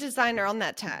who's the designer on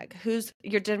that tag? Who's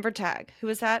your Denver tag? Who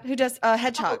is that? Who does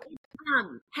Hedgehog?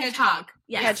 Hedgehog.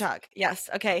 Yes. Hedgehog. Yes.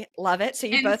 Okay. Love it. So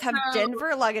you both have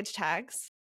Denver luggage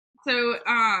tags. So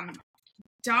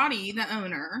Dottie, the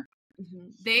owner,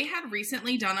 they had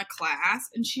recently done a class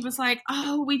and she was like,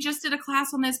 oh, we just did a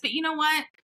class on this, but you know what?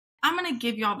 I'm going to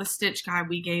give y'all the stitch guide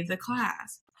we gave the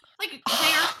class. Like, they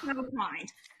are so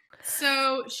kind.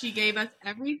 So she gave us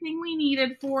everything we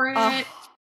needed for it.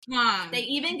 They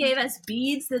even gave us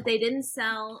beads that they didn't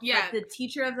sell. Yeah. Like the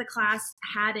teacher of the class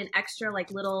had an extra like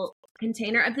little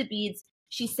container of the beads.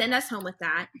 She sent us home with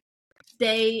that.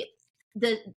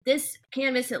 This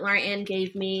canvas that Laura Anne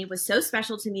gave me was so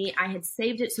special to me. I had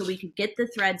saved it so we could get the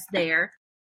threads there.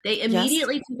 They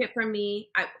immediately took it from me.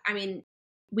 I mean,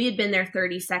 we had been there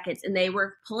 30 seconds and they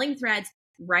were pulling threads.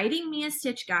 writing me a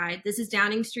stitch guide. This is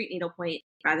Downing Street Needlepoint,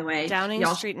 by the way. Downing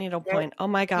Street Needlepoint. Oh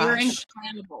my gosh. You're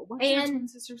incredible. What's your twin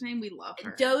sister's name? We love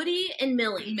her. Dodie and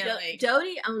Millie.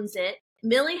 Dodie owns it.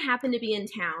 Millie happened to be in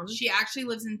town. She actually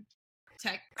lives in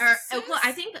Texas.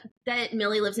 I think that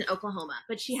Millie lives in Oklahoma,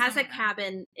 but she has a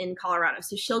cabin in Colorado.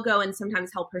 So she'll go and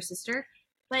sometimes help her sister.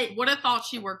 But would have thought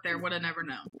she worked there. Would have never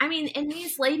known. I mean, and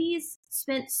these ladies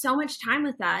spent so much time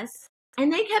with us,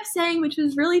 and they kept saying, which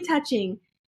was really touching,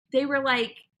 they were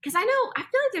like, because I feel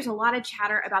like there's a lot of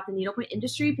chatter about the needlepoint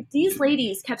industry, but these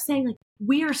ladies kept saying, like,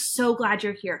 we are so glad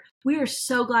you're here. We are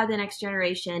so glad the next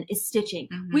generation is stitching.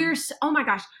 Mm-hmm. Oh my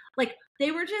gosh. Like,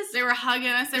 they were hugging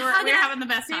us. We were having the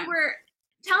best time. They were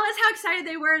telling us how excited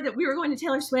they were that we were going to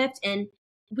Taylor Swift. And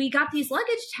we got these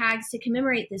luggage tags to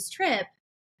commemorate this trip,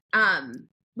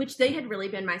 which they had really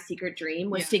been my secret dream,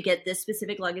 was to get this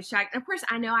specific luggage tag. And of course,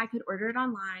 I know I could order it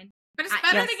online. But it's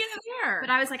better to get it there.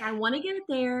 But I was like, I want to get it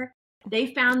there.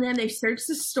 They found them. They searched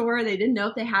the store. They didn't know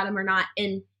if they had them or not.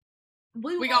 And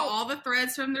we got all the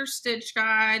threads from their stitch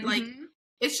guide. Like,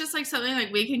 it's just like something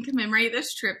like we can commemorate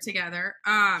this trip together.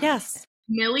 Yes.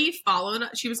 Millie followed.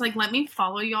 She was like, let me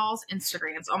follow y'all's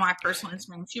Instagrams on my personal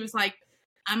Instagram. She was like,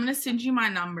 I'm going to send you my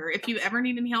number. If you ever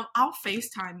need any help, I'll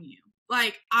FaceTime you.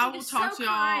 Like, I will talk to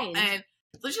y'all. And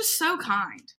it's just so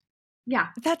kind. Yeah.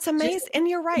 That's amazing. And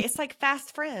you're right. It's like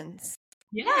fast friends.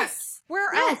 Yes.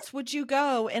 Where else would you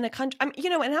go in a country? And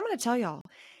I'm going to tell y'all,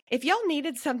 if y'all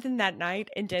needed something that night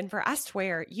in Denver, I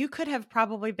swear you could have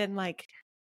probably been like,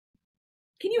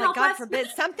 can you help God us? forbid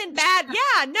something bad.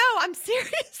 Yeah, no, I'm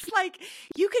serious. Like,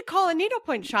 you could call a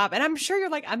needlepoint shop, and I'm sure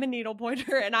you're like, I'm a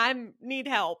needlepointer and I need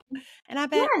help. And I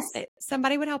bet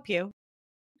somebody would help you.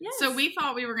 Yes. So we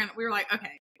thought we were like,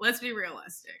 okay, let's be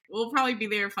realistic. We'll probably be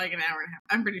there for like an hour and a half.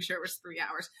 I'm pretty sure it was 3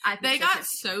 hours. They got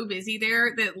so busy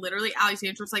there that literally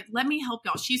Alexandra was like, let me help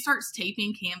y'all. She starts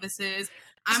taping canvases.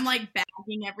 I'm like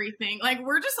bagging everything. Like,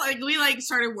 we're just like, we like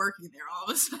started working there all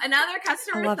of a sudden. Another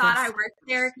customer thought I worked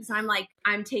there because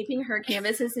I'm taping her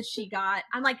canvases that she got.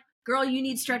 I'm like, girl, you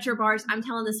need stretcher bars. I'm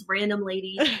telling this random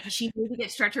lady she needed to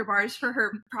get stretcher bars for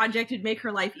her project. It'd make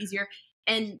her life easier.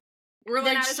 And we're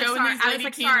like showing these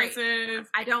lady canvases. Sorry,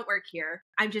 I don't work here.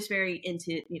 I'm just very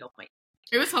into needlepoint.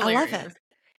 It was hilarious. I love it.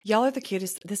 Y'all are the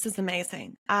cutest. This is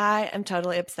amazing. I am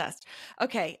totally obsessed.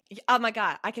 Okay. Oh my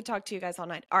God. I could talk to you guys all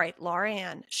night. All right. Laura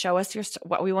Anne, show us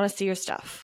what we want to see your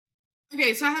stuff.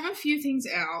 Okay. So I have a few things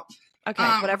out. Okay.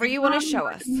 Whatever you want to show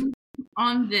us.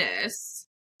 On this.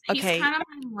 Okay. He's kind of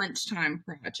my lunchtime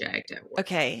project at work.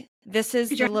 Okay. This is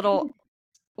the little,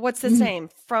 what's his name?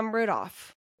 From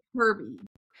Rudolph.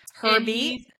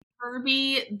 Herbie,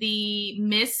 the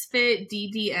Misfit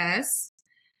DDS.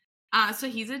 So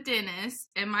he's a dentist,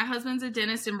 and my husband's a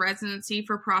dentist in residency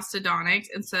for prosthodontics,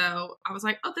 and so I was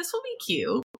like, oh, this will be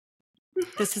cute.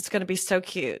 This is going to be so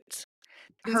cute.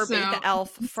 Herbie, the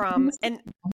elf from, and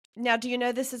now do you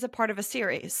know this is a part of a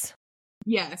series?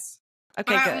 Yes.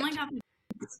 Okay, good.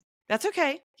 That's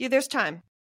okay. There's time.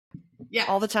 Yeah.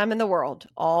 All the time in the world.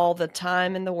 All the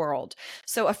time in the world.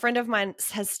 So a friend of mine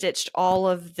has stitched all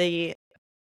of the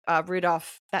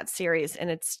Rudolph, that series, and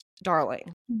it's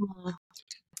darling.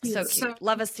 So cute. So,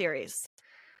 love a series.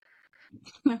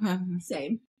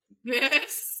 Same.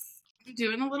 This, I'm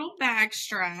doing a little bag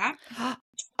strap.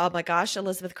 Oh my gosh,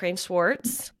 Elizabeth Crane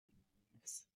Schwartz.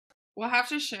 We'll have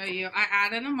to show you. I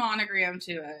added a monogram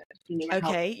to it.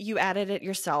 Okay, you added it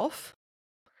yourself.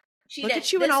 Look did.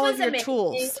 At you and all of your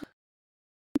tools.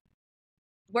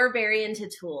 We're very into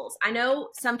tools. I know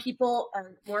some people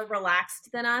are more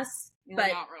relaxed than us,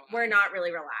 but we're not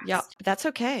really relaxed. Yeah, that's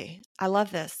okay. I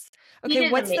love this.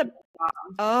 Okay, what's the...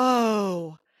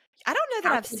 Oh, I don't know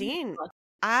that I've seen...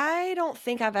 I don't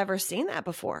think I've ever seen that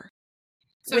before.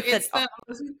 So it's the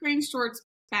Elizabeth Crane Schwartz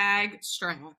bag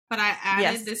strap, but I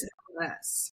added this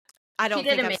LS. I don't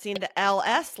think I've seen the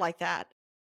LS like that.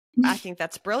 I think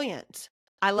that's brilliant.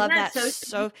 I love that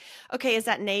so... Okay, is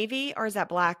that navy or is that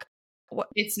black? What?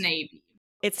 It's navy.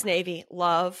 It's navy.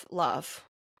 Love.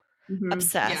 Mm-hmm.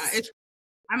 Obsessed. Yeah,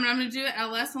 I'm going to do an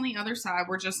LS on the other side.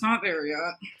 We're just not there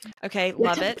yet. Okay,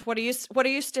 love it. What are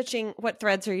you stitching? What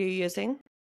threads are you using?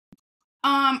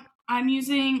 I'm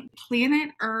using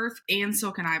Planet Earth and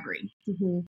Silk and Ivory.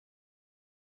 Mm-hmm.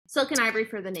 Silk and Ivory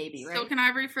for the navy, right? Silk and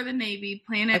Ivory for the navy.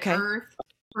 Planet Earth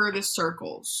for the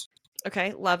circles.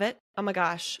 Okay, love it. Oh my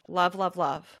gosh, love.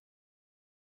 I'm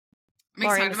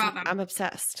excited about that. I'm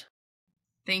obsessed.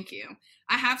 Thank you.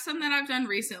 I have some that I've done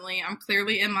recently. I'm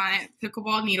clearly in my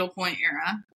pickleball needlepoint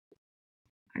era.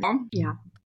 Yeah.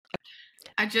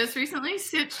 I just recently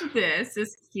stitched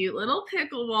this cute little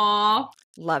pickleball.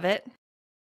 Love it.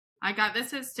 I got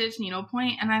this at Stitch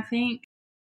Needlepoint, and I think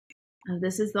Oh,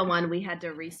 this is the one we had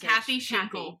to research. Kathy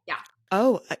Schenkel. Yeah.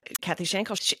 Oh, Kathy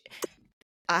Schenkel.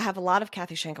 I have a lot of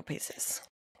Kathy Schenkel pieces.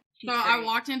 So I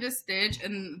walked into Stitch,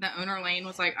 and the owner Lane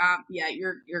was like, yeah,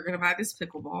 you're gonna buy this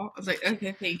pickleball. I was like,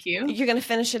 okay, thank you. You're gonna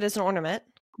finish it as an ornament?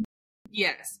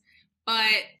 Yes, but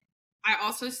I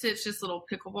also stitched this little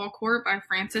pickleball court by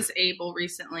Frances Abel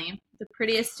recently. The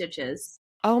prettiest stitches.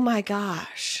 Oh my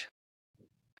gosh!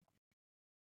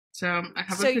 So I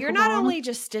have. So you're not only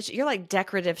just stitching; you're like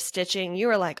decorative stitching. You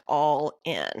are like all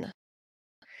in.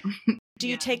 Do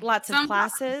you take lots of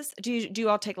classes? Do you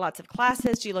all take lots of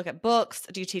classes? Do you look at books?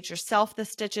 Do you teach yourself the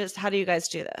stitches? How do you guys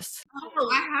do this? Oh,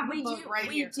 I have a book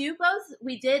we do both.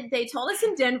 We did. They told us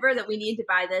in Denver that we need to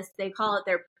buy this. They call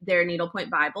it their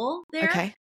needlepoint Bible there.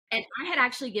 Okay. And I had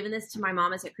actually given this to my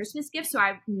mom as a Christmas gift, so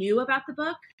I knew about the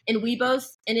book, and we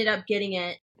both ended up getting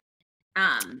it.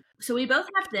 So we both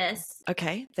have this.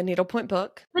 Okay, the needlepoint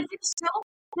book. But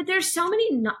there's so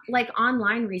many like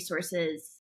online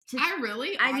resources.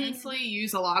 I honestly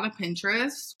use a lot of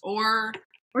Pinterest or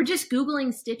just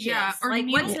Googling stitches. Yeah, or like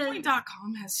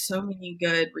needlepoint.com has so many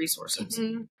good resources.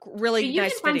 Mm-hmm. Really you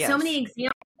nice can find videos. so many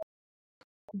examples.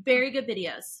 Very good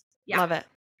videos. Yeah. Love it.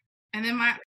 And then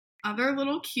my other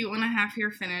little cute one I have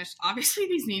here finished, obviously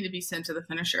these need to be sent to the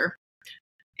finisher,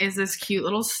 is this cute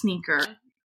little sneaker.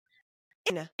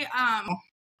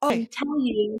 I tell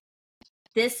you,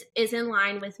 this is in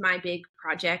line with my big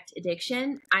project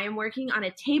addiction. I am working on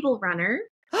a table runner.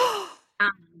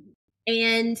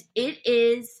 And it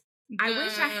is, I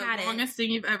wish I had it. The longest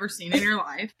thing you've ever seen in your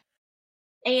life.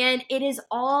 And it is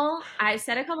all, I've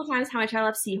said a couple times how much I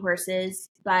love seahorses,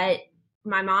 but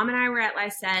my mom and I were at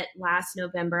Lysette last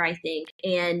November, I think,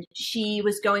 and she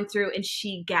was going through and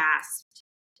she gasped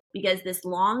because this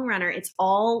long runner, it's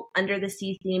all under the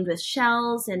sea themed with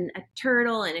shells and a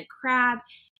turtle and a crab.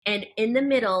 And in the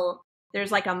middle,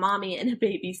 there's like a mommy and a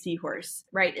baby seahorse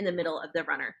right in the middle of the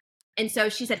runner. And so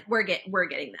she said, we're getting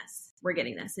this. We're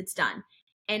getting this. It's done.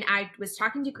 And I was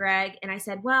talking to Greg and I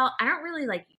said, well, I don't really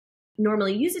like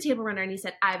normally use a table runner. And he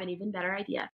said, I have an even better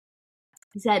idea.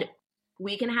 He said,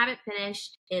 we can have it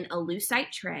finished in a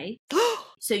lucite tray.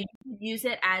 So you can use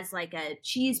it as like a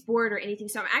cheese board or anything.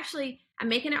 So I'm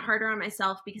making it harder on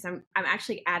myself because I'm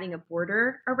actually adding a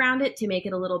border around it to make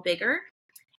it a little bigger.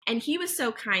 And he was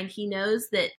so kind. He knows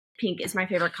that pink is my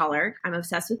favorite color. I'm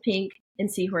obsessed with pink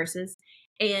and seahorses.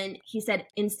 And he said,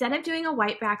 instead of doing a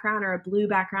white background or a blue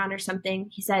background or something,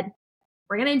 he said,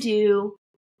 we're going to do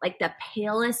like the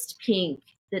palest pink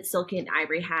that Silky and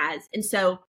Ivory has. And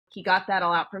so he got that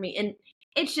all out for me. And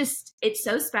it's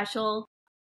so special,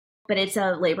 but it's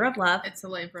a labor of love. It's a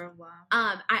labor of love.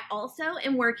 I also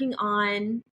am working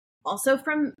on, also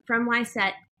from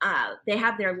Lysette, they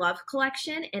have their love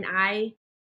collection. And I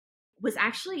was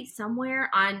actually somewhere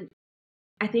on,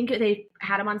 I think they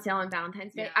had them on sale on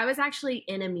Valentine's Day. Yeah. I was actually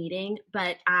in a meeting,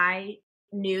 but I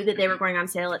knew that they were going on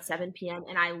sale at 7 p.m.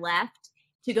 and I left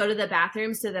to go to the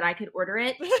bathroom so that I could order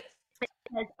it.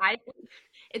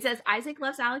 It says Isaac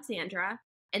loves Alexandra,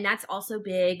 and that's also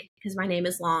big because my name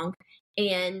is long.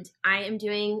 And I am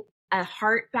doing a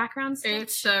heart background stitch.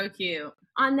 It's so cute.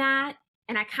 On that.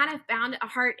 And I kind of found a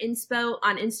heart inspo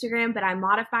on Instagram, but I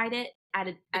modified it at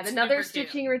another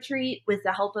stitching retreat with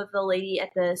the help of the lady at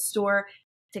the store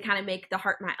to kind of make the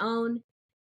heart my own.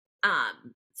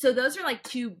 So those are like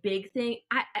two big things.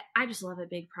 I just love a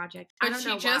big project. But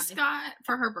she just got,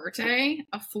 for her birthday,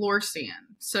 a floor stand.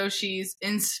 So she's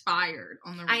inspired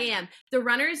on the runner. I am. The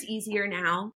runner is easier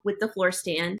now with the floor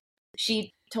stand.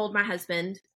 She told my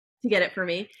husband to get it for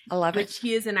me. I love it. Which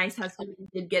he is a nice husband.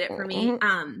 He did get it for me.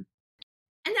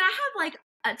 And then I have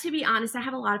like, to be honest, I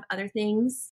have a lot of other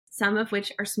things, some of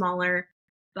which are smaller,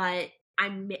 but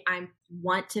I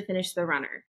want to finish the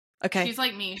runner. Okay. She's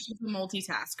like me. She's a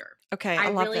multitasker. Okay. I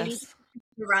love really this. need to finish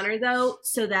the runner though,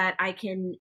 so that I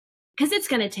can, because it's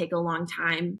going to take a long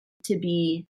time to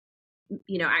be,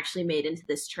 actually made into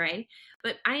this tray.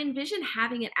 But I envision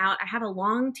having it out. I have a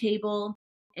long table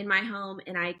in my home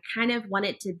and I kind of want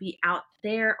it to be out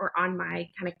there or on my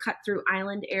kind of cut through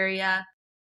island area.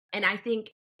 And I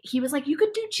think he was like, you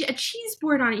could do a cheese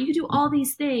board on it. You could do all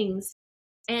these things.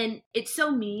 And it's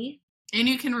so me. And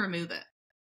you can remove it.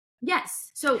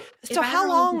 Yes. So how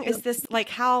long is this? Like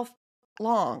how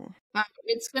long?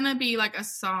 It's going to be like a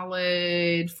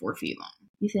solid 4 feet long.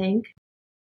 You think?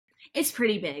 It's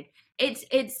pretty big.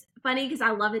 It's funny because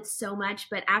I love it so much.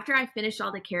 But after I finished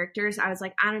all the characters, I was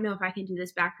like, I don't know if I can do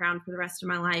this background for the rest of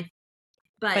my life.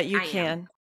 But you can.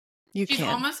 You She's can.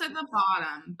 almost at the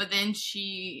bottom, but then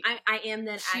I am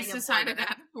then she's decided to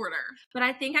add a border. But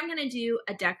I think I'm going to do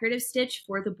a decorative stitch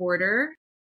for the border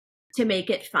to make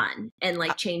it fun and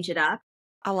like change it up.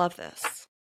 I love this.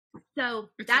 So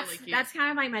It's that's really cute. that's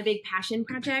kind of like my big passion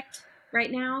project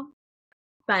right now.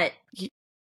 But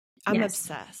I'm yes.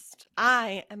 obsessed.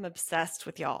 I am obsessed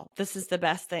with y'all. This is the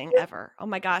best thing ever. Oh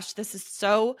my gosh, this is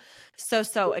so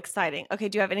exciting. Okay,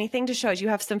 do you have anything to show? Do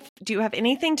you have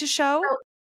anything to show?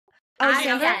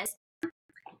 Alexandra? Yes.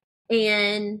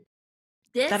 And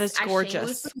this That is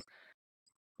gorgeous.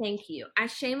 Thank you. I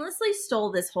shamelessly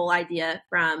stole this whole idea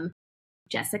from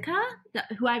Jessica,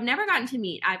 who I've never gotten to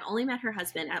meet. I've only met her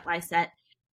husband at Lyset,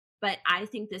 but I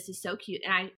think this is so cute.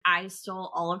 And I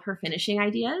stole all of her finishing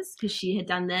ideas because she had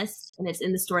done this, and it's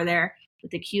in the store there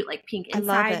with the cute like pink inside.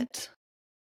 I love it.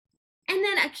 And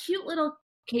then a cute little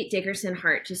Kate Dickerson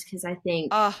heart, just because I think.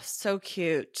 Oh, so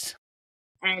cute.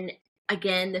 And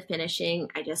again, the finishing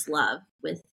I just love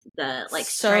with the like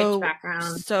striped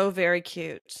background. So very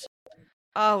cute.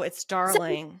 Oh, it's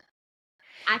darling.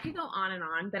 So, I could go on and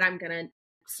on, but I'm gonna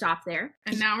stop there.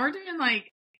 And now we're doing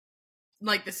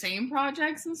like the same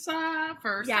projects and stuff,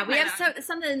 or yeah, we have stuff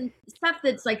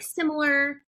that's like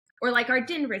similar, or like our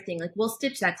Denver thing. Like we'll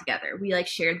stitch that together. We like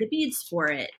shared the beads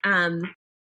for it.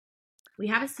 We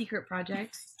have a secret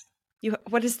project.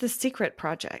 What is the secret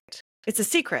project? It's a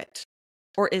secret,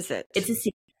 or is it? It's a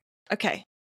secret. Okay.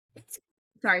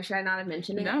 Sorry, should I not have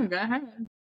mentioned it? No, go ahead.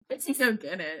 Go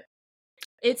get it.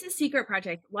 It's a secret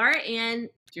project. Laura Ann.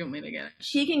 Do you want me to get it?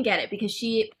 She can get it because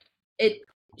she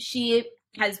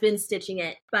has been stitching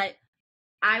it. But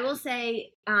I will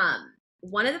say,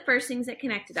 one of the first things that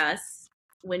connected us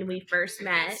when we first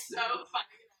met. So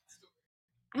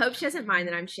funny. I hope she doesn't mind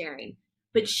that I'm sharing.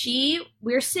 But we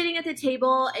were sitting at the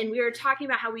table and we were talking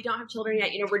about how we don't have children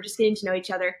yet. You know, we're just getting to know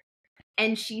each other.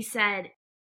 And she said,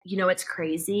 you know, it's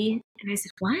crazy. And I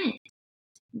said, what?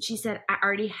 And she said, I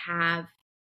already have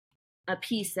a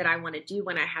piece that I want to do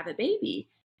when I have a baby.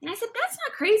 And I said, that's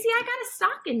not crazy. I got a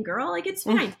stocking, girl. Like, it's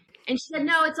fine. And she said,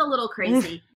 no, it's a little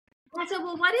crazy. And I said,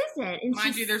 well, what is it? And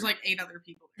mind you, there's like 8 other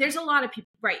people. There's a lot of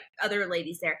people, right? Other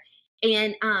ladies there.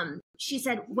 And she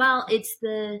said, well, it's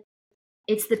the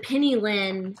Penny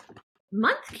Lynn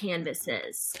month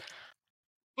canvases.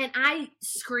 And I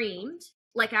screamed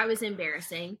like I was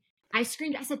embarrassing. I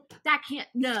screamed. I said,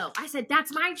 I said,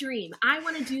 that's my dream. I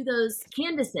want to do those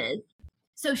canvases.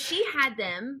 So she had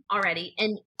them already.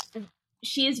 And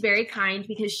she is very kind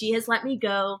because she has let me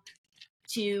go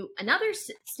to another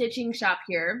stitching shop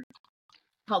here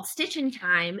called Stitch in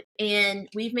Time. And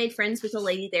we've made friends with a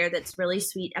lady there that's really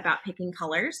sweet about picking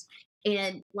colors.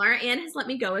 And Laura Ann has let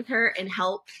me go with her and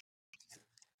help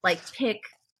like pick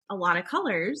a lot of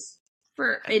colors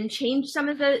and change some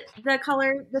of the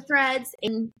threads.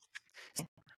 And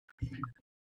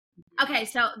okay,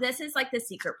 so this is like the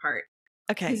secret part.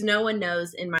 Okay. Because no one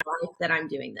knows in my life that I'm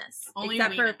doing this.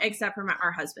 Except for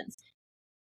our husbands.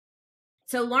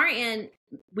 So Laura Ann,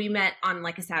 we met on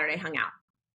like a Saturday, hung out.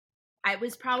 I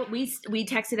was we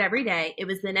texted every day. It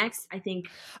was the next, I think.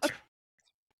 Okay.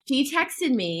 She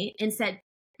texted me and said,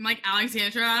 I'm like,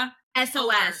 Alexandra,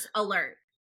 SOS alert.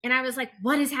 And I was like,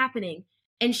 what is happening?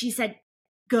 And she said,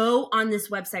 go on this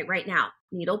website right now,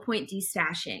 Needlepoint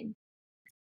Destashing.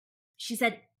 She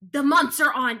said, the months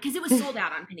are on, because it was sold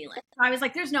out on Penny Lynn. So I was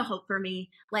like, there's no hope for me.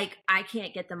 Like, I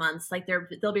can't get the months. Like,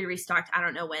 they'll be restocked. I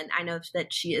don't know when. I know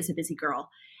that she is a busy girl.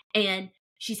 And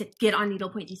she said, get on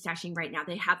Needlepoint Destashing right now.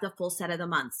 They have the full set of the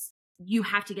months. You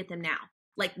have to get them now.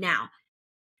 Like, now.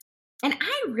 And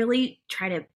I really try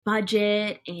to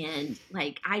budget and,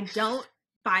 like, I don't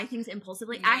buy things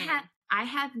impulsively. Yeah. I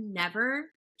have never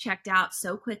checked out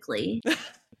so quickly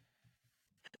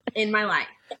in my life.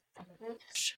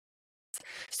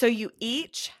 So you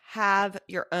each have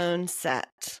your own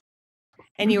set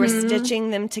and you were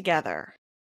stitching them together.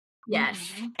 Yes.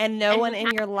 And no one in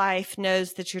your life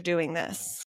knows that you're doing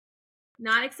this.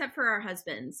 Not except for our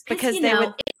husbands. Because they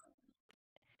would I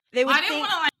didn't think...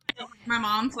 want to like my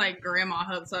mom's like grandma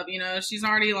hopes up, you know, she's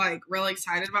already like really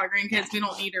excited about grandkids. We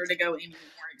don't need her to go any more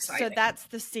excited. So that's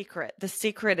the secret. The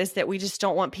secret is that we just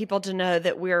don't want people to know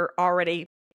that we're already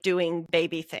doing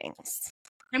baby things.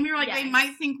 And we were like, they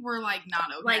might think we're like not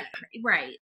okay. Like,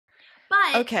 right.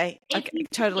 But okay,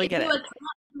 totally get it. If you account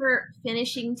for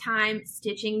finishing time,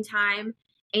 stitching time,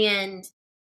 and,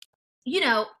 you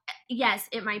know, yes,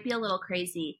 it might be a little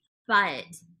crazy, but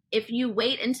if you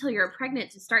wait until you're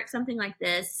pregnant to start something like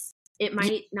this, it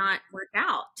might not work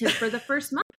out for the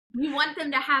first month. We want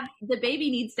them to the baby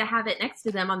needs to have it next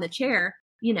to them on the chair,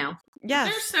 you know. Yeah.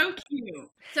 They're so cute.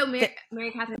 So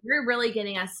Mary Catherine, you're really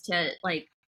getting us to like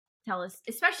tell us,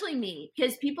 especially me,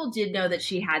 because people did know that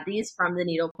she had these from the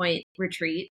needlepoint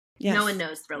retreat. Yes. No one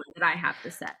knows really that I have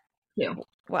the set too.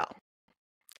 Well,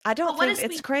 I don't think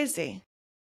it's crazy.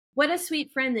 what a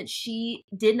sweet friend that she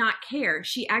did not care.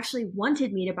 She actually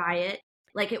wanted me to buy it.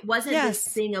 Like, it wasn't this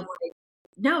thing of like,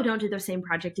 no, don't do the same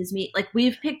project as me. Like,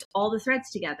 we've picked all the threads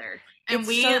together. And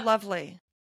it's so lovely.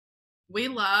 We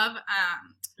love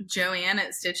Joanne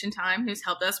at Stitch in Time, who's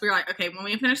helped us. We were like, okay, when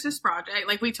we finish this project,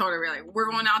 like we told her, we're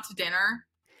going out to dinner.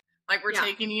 Like, we're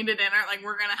taking you to dinner. Like,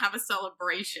 we're going to have a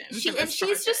celebration.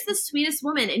 She's just the sweetest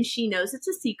woman, and she knows it's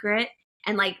a secret,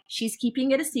 and like, she's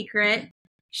keeping it a secret.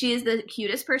 She is the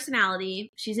cutest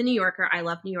personality. She's a New Yorker. I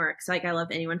love New York. So like, I love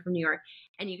anyone from New York.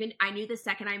 And I knew the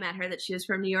second I met her that she was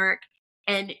from New York,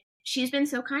 and she's been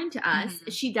so kind to us.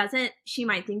 Mm-hmm. She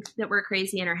might think that we're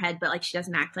crazy in her head, but like, she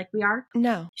doesn't act like we are.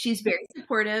 No. She's very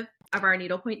supportive of our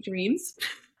needlepoint dreams.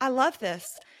 I love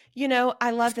this.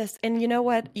 I love this. And you know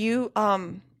what?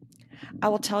 I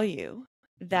will tell you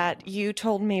that you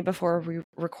told me before we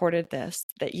recorded this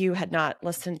that you had not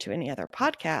listened to any other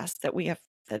podcasts that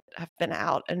have been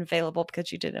out and available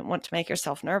because you didn't want to make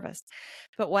yourself nervous.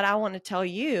 But what I want to tell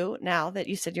you now that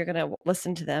you said you're going to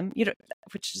listen to them,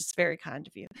 which is very kind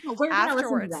of you.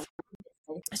 Afterwards,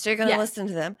 so you're going to listen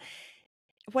to them.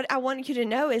 What I want you to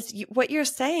know is what you're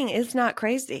saying is not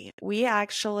crazy. We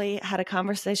actually had a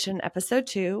conversation, episode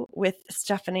 2, with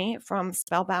Stephanie from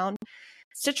Spellbound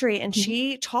Stitchery, and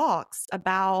she talks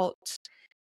about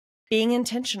being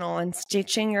intentional and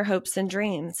stitching your hopes and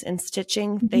dreams and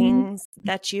stitching things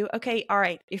that all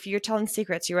right, if you're telling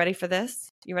secrets, you ready for this?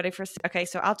 Okay,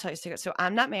 so I'll tell you secrets. So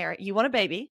I'm not married. You want a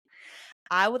baby.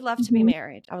 I would love to be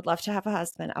married. I would love to have a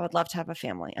husband. I would love to have a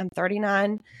family. I'm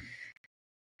 39.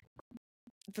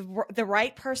 The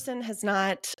right person has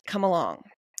not come along.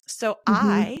 So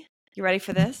you ready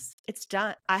for this? It's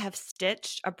done. I have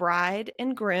stitched a bride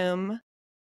and groom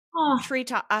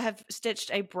treetop. I have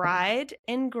stitched a bride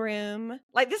and groom.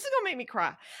 Like, this is going to make me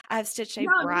cry. I have stitched a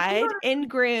bride and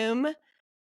groom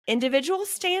individual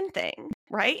stand thing,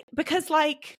 right? Because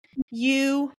like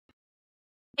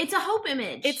it's a hope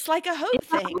image. It's like a hope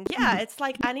thing. It's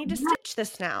like, I need to stitch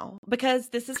this now because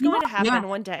this is going to happen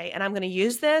one day, and I'm going to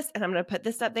use this, and I'm going to put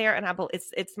this up there, and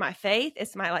it's my faith.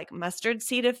 It's my like mustard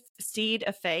seed of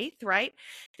faith, right?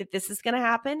 That this is going to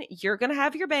happen. You're going to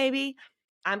have your baby.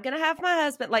 I'm going to have my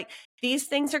husband. Like, these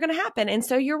things are going to happen. And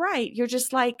so you're right. You're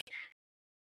just like,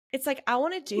 it's like, I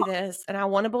want to do this, and I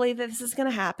want to believe that this is going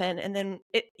to happen. And then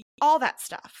all that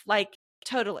stuff, like,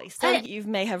 totally. So you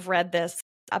may have read this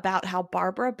about how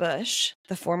Barbara Bush,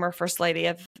 the former first lady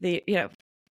of the,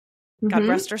 God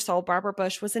rest her soul, Barbara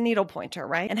Bush was a needlepointer,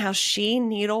 right? And how she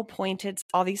needlepointed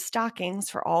all these stockings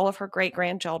for all of her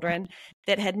great-grandchildren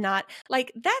that had not,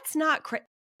 like, that's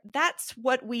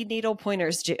what we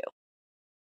needlepointers do.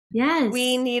 Yes.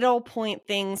 We needlepoint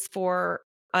things for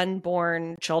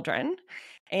unborn children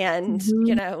and,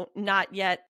 not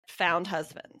yet found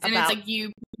husbands. And it's like you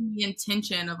put the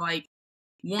intention of like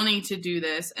wanting to do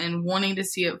this and wanting to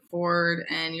see it forward.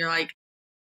 And you're like,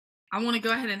 I want to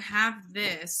go ahead and have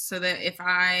this so that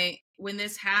when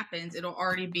this happens, it'll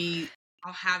already be,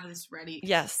 I'll have this ready.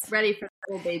 Yes. Ready for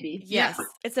the little baby. Yes. Yeah.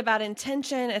 It's about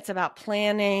intention. It's about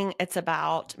planning. It's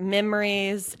about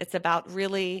memories. It's about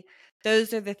really,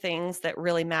 those are the things that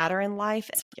really matter in life.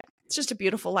 Yeah. It's just a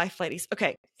beautiful life, ladies.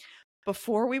 Okay.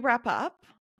 Before we wrap up,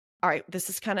 all right, this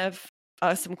is kind of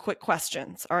some quick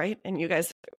questions. All right. And you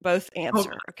guys both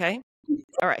answer. Okay.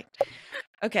 All right.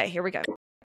 Okay. Here we go.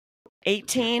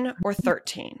 18 or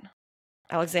 13?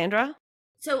 Alexandra?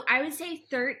 So I would say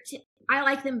 13. I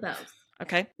like them both.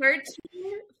 Okay. 13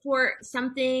 for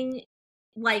something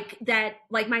like that,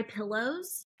 like my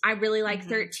pillows. I really like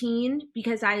 13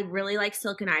 because I really like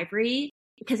silk and ivory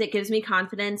because it gives me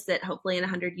confidence that hopefully in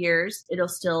 100 years it'll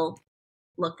still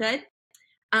look good.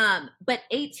 But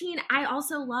 18 I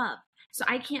also love. So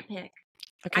I can't pick.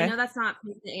 Okay. I know that's not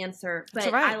the answer,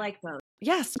 but I like both.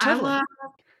 Yes, totally.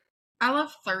 I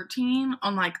love 13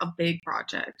 on like a big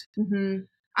project. Mm-hmm.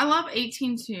 I love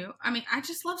 18 too. I mean, I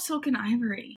just love silk and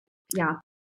ivory. Yeah.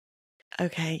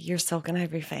 Okay, you're silk and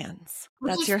ivory fans.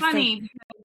 Which That's is your funny.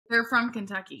 They're from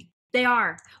Kentucky. They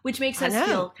are, which makes us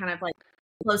feel kind of like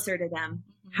closer to them.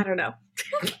 I don't know.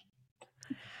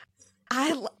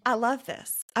 I love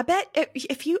this. I bet I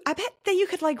bet that you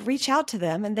could like reach out to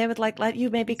them and they would like let you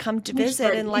maybe come to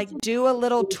visit and like do a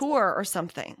little tour or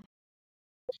something.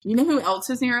 You know who else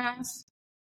is near us?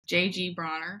 J.G.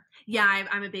 Bronner. Yeah,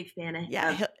 I'm a big fan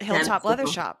of Hilltop Leather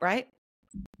Shop, right?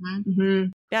 Mm-hmm.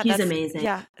 Yeah, he's amazing.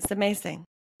 Yeah, it's amazing.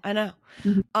 I know.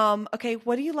 Mm-hmm. Okay,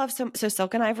 what do you love? So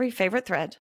silk and ivory, favorite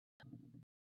thread.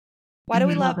 Why do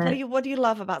we love it? What do you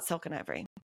love about silk and ivory?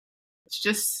 It's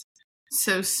just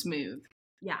so smooth.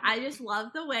 Yeah, I just love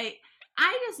the way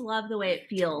it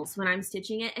feels when I'm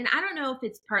stitching it. And I don't know if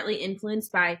it's partly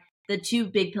influenced by the two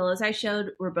big pillows I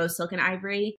showed were both silk and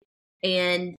ivory,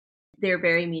 and they're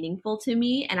very meaningful to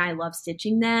me, and I love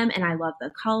stitching them, and I love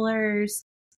the colors.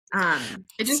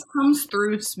 It just comes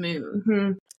through smooth.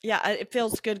 Mm-hmm. Yeah, it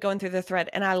feels good going through the thread.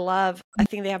 And I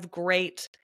think they have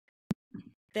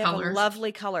a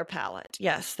lovely color palette.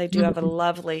 Yes, they do have a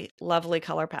lovely, lovely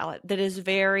color palette that is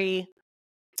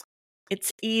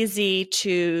it's easy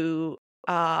to,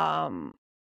 I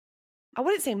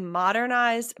wouldn't say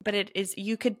modernize, but it is,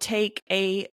 you could take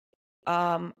I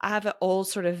have an old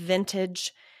sort of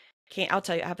vintage, I'll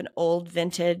tell you, I have an old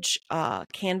vintage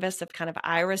canvas of kind of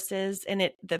irises, and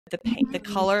the paint, the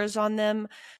colors on them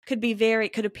could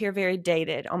appear very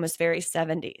dated, almost very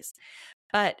 70s.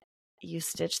 But you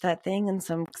stitch that thing in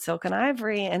some silk and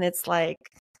ivory, and it's like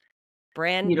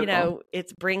Beautiful.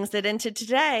 it brings it into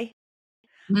today.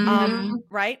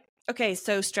 Right? Okay,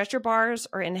 so stretcher bars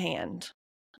are in hand.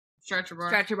 Stretcher bars.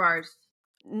 Stretcher bars.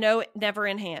 No, never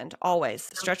in hand. Always.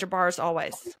 Stretcher bars,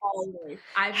 always. Always.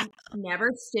 I've never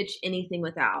stitched anything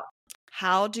without.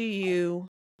 How do you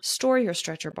store your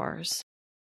stretcher bars?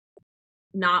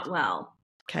 Not well.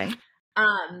 Okay.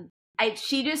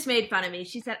 She just made fun of me.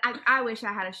 She said, I wish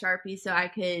I had a Sharpie so I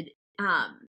could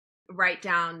write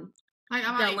down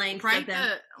the length of them.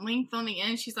 The length on the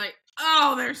end. She's like,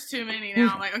 oh, there's too many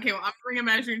now. I'm like, okay, well, I'm bringing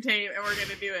measuring tape and we're going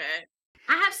to do it.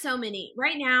 I have so many.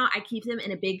 Right now, I keep them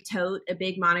in a big tote, a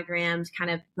big monogrammed kind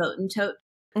of boatin' tote.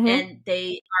 Mm-hmm. And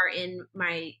they are in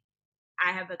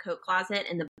I have a coat closet,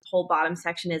 and the whole bottom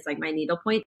section is like my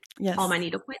needlepoint. Yes. All my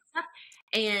needlepoint stuff.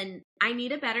 And I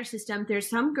need a better system. There's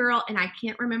some girl, and I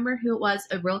can't remember who it was,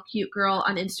 a real cute girl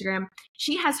on Instagram.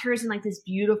 She has hers in like this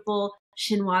beautiful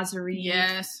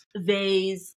chinoiserie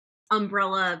vase,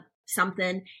 umbrella,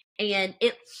 something. And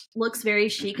it looks very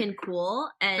chic and cool.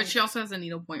 But she also has a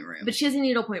needlepoint room.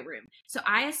 So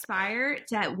I aspire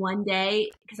to one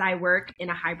day, because I work in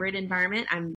a hybrid environment.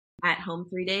 I'm at home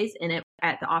 3 days and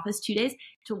at the office 2 days,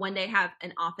 to one day have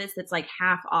an office that's like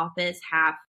half office,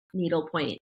 half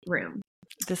needlepoint room.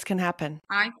 This can happen.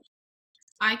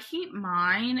 I keep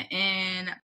mine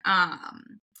in, I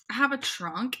have a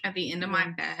trunk at the end of my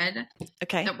bed.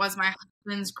 Okay. That was my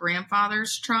husband's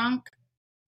grandfather's trunk.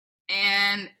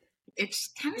 And it's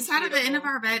kind of sat at the end of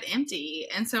our bed empty.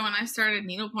 And so when I started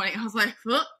needlepointing, I was like,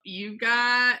 look, you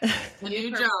got a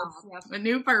new job, a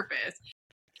new purpose.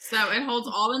 So it holds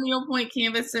all the needlepoint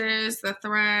canvases, the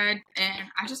thread, and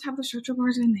I just have the stretcher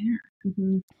bars in there.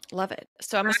 Mm-hmm. Love it.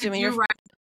 So I'm assuming you're right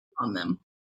on them.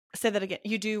 Say that again.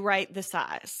 You do write the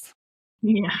size.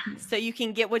 Yeah. So you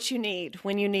can get what you need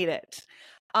when you need it.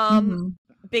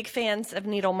 Big fans of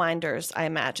needle minders, I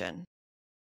imagine.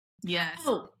 Yes.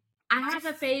 Oh, I have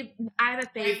a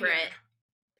favorite.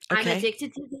 Okay. I'm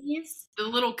addicted to these. The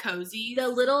little cozies.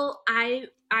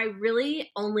 I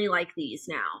really only like these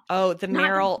now. Oh, the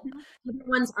Merrill. The other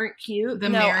ones aren't cute.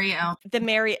 Mary L. The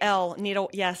Mary L needle.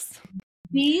 Yes.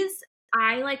 These,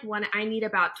 I like one. I need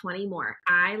about 20 more.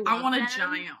 I want a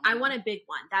giant one. I want a big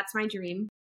one. That's my dream.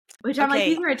 Which I'm like,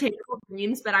 these are attainable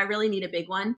dreams, but I really need a big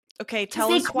one. Okay,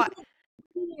 tell us what.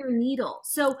 Your needle.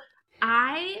 So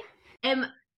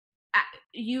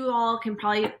you all can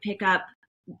probably pick up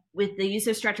with the use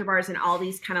of stretcher bars and all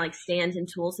these kind of like stands and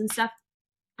tools and stuff.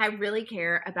 I really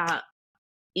care about,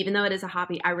 even though it is a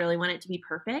hobby, I really want it to be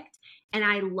perfect. And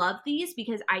I love these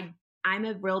because I'm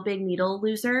a real big needle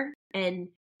loser, and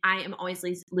I am always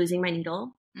losing my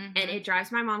needle. Mm-hmm. And it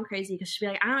drives my mom crazy because she'll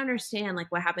be like, I don't understand,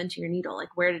 like, what happened to your needle?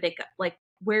 Like, where did it go? Like,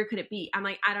 where could it be? I'm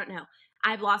like, I don't know.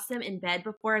 I've lost them in bed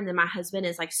before, and then my husband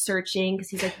is like searching because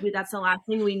he's like, that's the last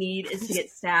thing we need is to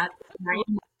get stabbed.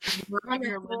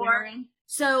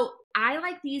 So I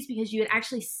like these because you would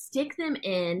actually stick them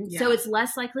in, so it's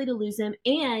less likely to lose them,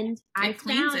 and I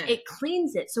found it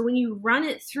cleans it. So when you run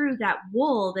it through, that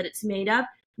wool that it's made of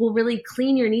will really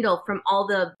clean your needle from all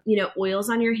the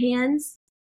oils on your hands,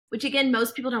 which again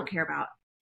most people don't care about.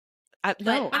 But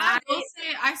I will say,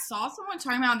 I saw someone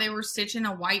talking about they were stitching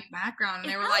a white background,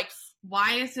 and they were like,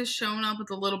 why is this showing up with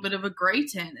a little bit of a gray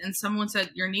tint? And someone said,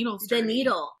 your needle's dirty. The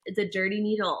needle. It's a dirty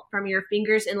needle from your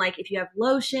fingers. And like, if you have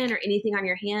lotion or anything on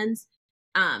your hands,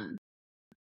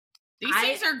 these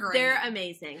things are great. They're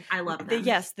amazing. I love them.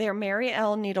 Yes, they're Mary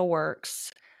L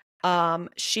Needleworks.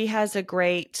 She has a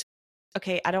great,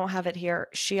 I don't have it here.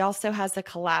 She also has a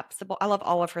collapsible. I love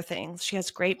all of her things. She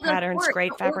has great patterns,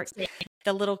 great fabrics.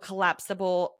 The little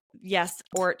collapsible,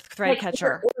 or thread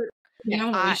catcher. You know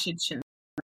what we should show?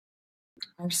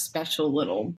 Our special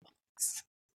little box.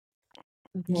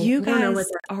 You guys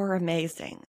are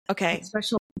amazing. Okay.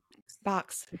 Special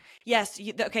box. Yes.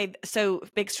 So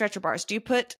big stretcher bars.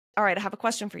 All right, I have a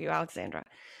question for you, Alexandra.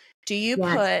 Do you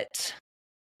put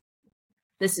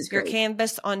This is Your great.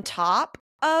 canvas on top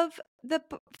of the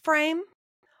frame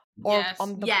or Yes.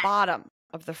 on the Yes. bottom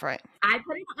of the frame? I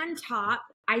put it on top.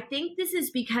 I think this is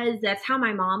because that's how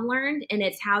my mom learned, and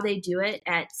it's how they do it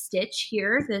at Stitch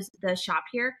here, the shop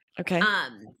here. Okay.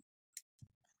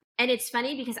 And it's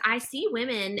funny because I see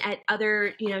women at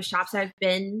other, shops I've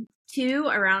been to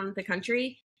around the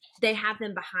country. They have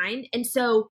them behind. And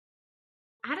so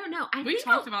I don't know. We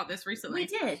talked about this recently. We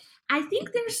did. I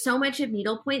think there's so much of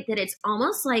needlepoint that it's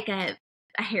almost like a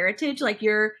heritage. Like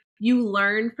you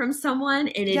learn from someone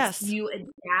and it's you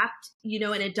adapt,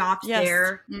 and adopt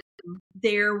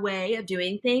their way of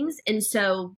doing things. And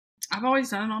so I've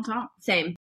always done it on top.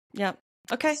 Same. Yep.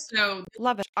 Okay. So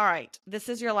love it. All right. This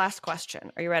is your last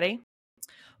question. Are you ready?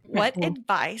 What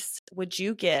advice would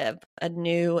you give a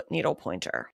new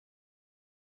needlepointer?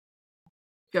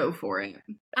 Go for it.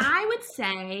 I would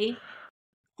say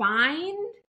find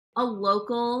a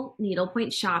local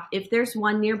needlepoint shop if there's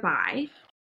one nearby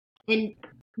and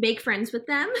make friends with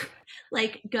them.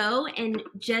 Like go and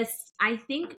I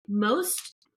think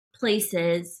most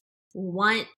places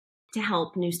want to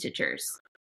help new stitchers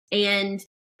and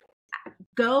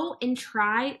go and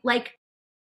try. Like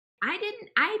I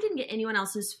didn't get anyone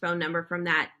else's phone number from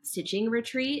that stitching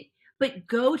retreat, but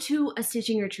go to a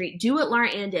stitching retreat. Do what Laura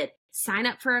Ann did. Sign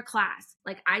up for a class.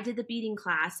 Like I did the beading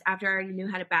class after I already knew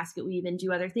how to basket weave and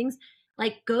do other things.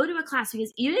 Like go to a class,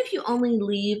 because even if you only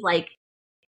leave like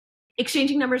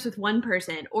exchanging numbers with one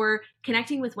person or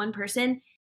connecting with one person,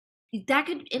 that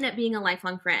could end up being a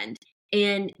lifelong friend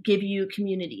and give you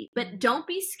community. But don't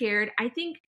be scared. I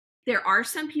think there are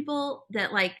some people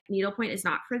that like needlepoint is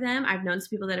not for them. I've known some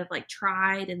people that have like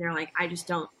tried and they're like, I just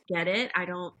don't get it. I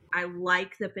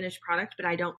like the finished product, but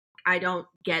I don't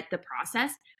get the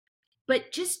process.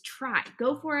 But just try.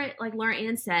 Go for it. Like Laura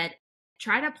Ann said,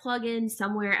 try to plug in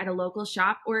somewhere at a local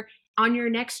shop or on your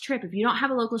next trip. If you don't have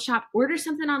a local shop, order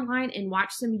something online and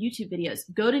watch some YouTube videos.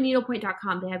 Go to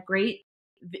needlepoint.com.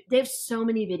 They have so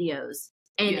many videos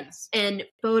and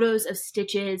photos of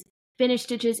stitches, finished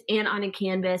stitches, and on a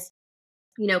canvas,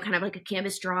 kind of like a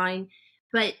canvas drawing.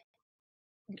 But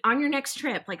on your next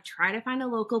trip, like try to find a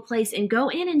local place and go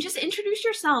in and just introduce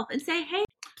yourself and say, hey,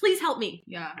 please help me.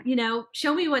 Yeah.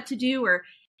 Show me what to do or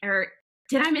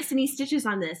did I miss any stitches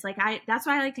on this? Like that's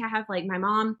why I like to have like my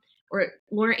mom or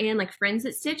Laura Ann, like friends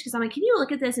that stitch. Cause I'm like, can you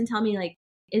look at this and tell me like,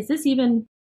 is this even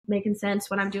making sense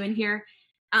what I'm doing here?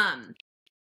 And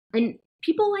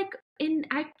people like, and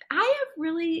I have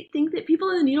really think that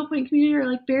people in the needlepoint community are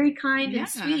like very kind and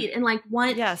sweet and like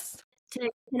want to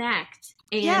connect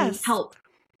and help.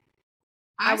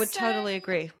 I would totally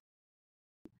agree.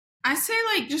 I say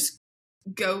like just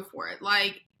go for it.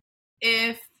 Like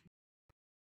if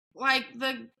like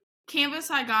the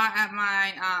canvas I got at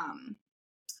my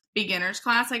beginners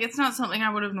class, like it's not something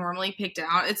I would have normally picked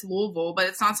out. It's Louisville, but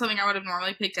it's not something I would have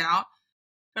normally picked out.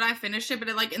 But I finished it, but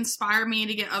it like inspired me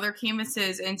to get other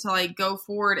canvases and to like go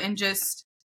forward and just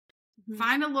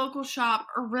find a local shop,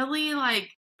 or really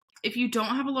like if you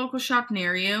don't have a local shop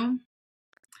near you,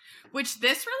 which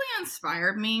this really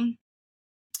inspired me.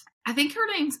 I think her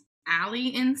name's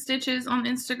Allie in Stitches on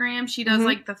Instagram. She does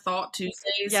like the Thought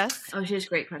Tuesdays. Yes. Oh, she has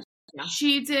great questions. Yeah.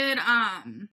 She did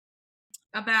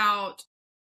about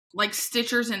like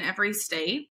stitchers in every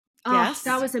state. Oh, yes.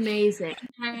 That was amazing.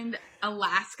 And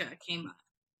Alaska came up.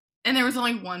 And there was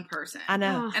only one person. I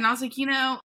know. And I was like,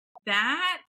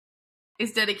 that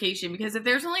is dedication, because if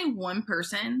there's only one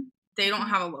person, they don't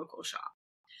have a local shop.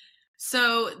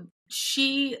 So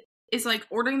she is like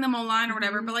ordering them online or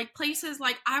whatever, but like places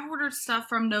like I've ordered stuff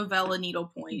from Novella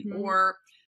Needlepoint or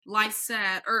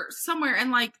Lysette or somewhere, and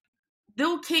like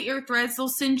they'll kit your threads, they'll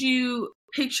send you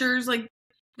pictures, like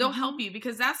they'll help you,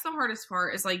 because that's the hardest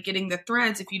part is like getting the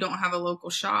threads if you don't have a local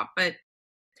shop. But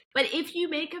if you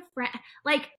make a friend,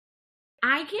 like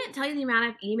I can't tell you the amount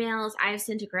of emails I have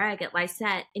sent to Greg at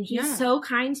Lysette, and he's so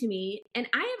kind to me. And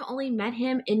I have only met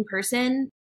him in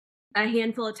person a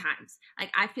handful of times.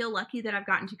 Like I feel lucky that I've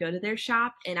gotten to go to their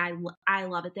shop, and I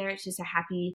love it there. It's just a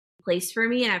happy place for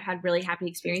me, and I've had really happy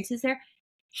experiences there.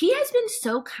 He has been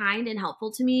so kind and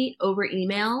helpful to me over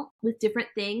email with different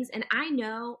things, and I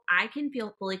know I can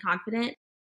feel fully confident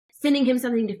sending him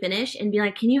something to finish and be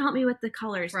like, can you help me with the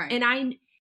colors? Right.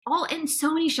 And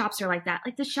so many shops are like that.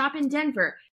 Like the shop in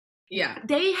Denver. Yeah.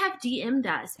 They have DM'd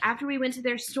us after we went to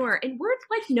their store, and we're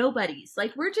like nobodies.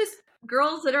 Like we're just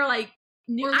girls that are like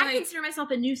new. I consider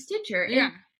myself a new stitcher. Yeah.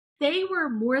 And they were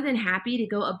more than happy to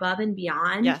go above and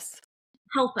beyond. Yes.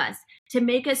 Help us, to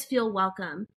make us feel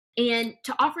welcome, and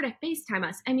to offer to FaceTime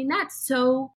us. I mean, that's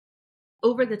so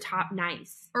over the top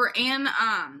nice. Or Anne,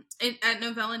 at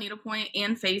Novella Needlepoint,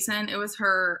 Anne Faison, it was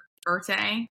her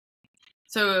birthday.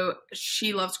 So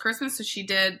she loves Christmas, so she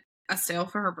did a sale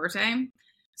for her birthday.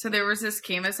 So there was this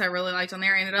canvas I really liked on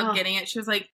there. I ended up getting it. She was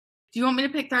like, do you want me to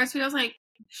pick threads for you? I was like,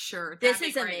 sure. This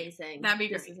is amazing. That'd be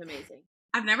great. This is amazing.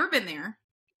 I've never been there.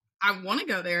 I want to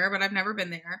go there, but I've never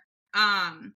been there.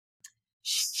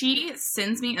 She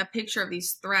sends me a picture of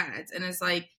these threads and is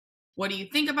like, what do you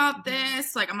think about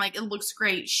this? Like, I'm like, it looks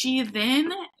great. She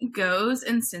then goes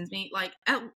and sends me like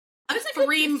a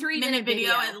 3-minute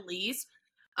video at least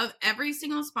of every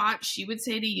single spot she would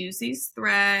say to use these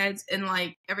threads and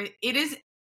like it is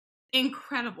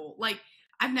incredible. Like,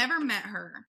 I've never met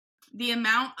her. The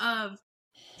amount of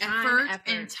effort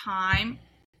and time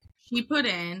she put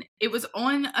in, it was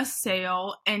on a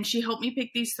sale and she helped me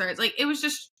pick these threads. Like, it was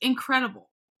just incredible.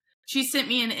 She sent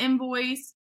me an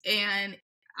invoice and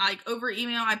like over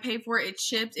email, I paid for it. It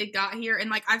shipped, it got here. And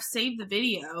like, I've saved the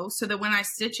video so that when I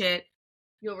stitch it,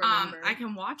 you'll remember. I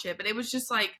can watch it. But it was just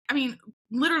like, I mean,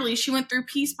 literally she went through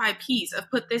piece by piece of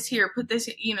put this here, put this,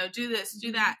 do this,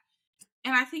 do that.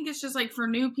 And I think it's just like for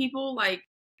new people, like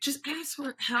just ask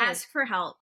for help. Ask for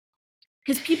help.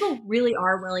 Because people really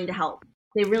are willing to help.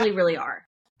 They really, really are.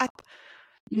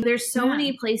 There's so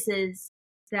many places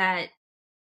that,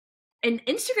 and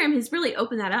Instagram has really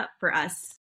opened that up for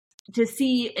us to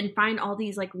see and find all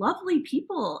these like lovely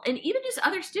people and even just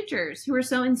other stitchers who are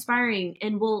so inspiring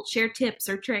and will share tips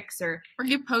or tricks or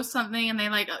you post something and they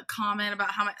like comment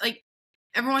about how much, like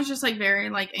everyone's just like very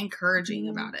like encouraging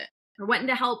about it. Or wanting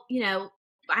to help,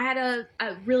 I had a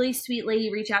really sweet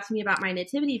lady reach out to me about my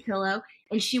nativity pillow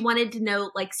and she wanted to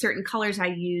know like certain colors I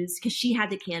used because she had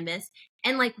the canvas.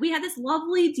 And like we had this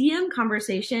lovely DM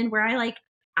conversation where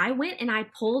I went and I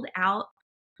pulled out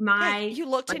my... you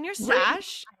looked in your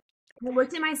stash? I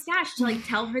looked in my stash to like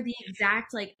tell her the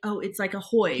exact like, oh, it's like a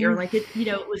Hoy or like it,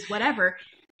 it was whatever.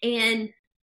 And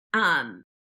I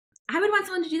would want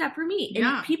someone to do that for me.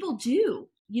 And people do,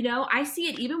 I see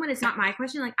it even when it's not my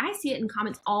question. Like I see it in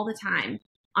comments all the time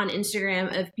on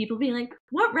Instagram of people being like,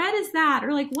 what red is that?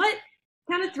 Or like, what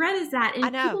kind of thread is that? And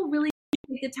people really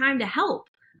take the time to help,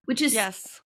 which is,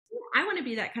 I want to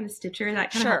be that kind of stitcher,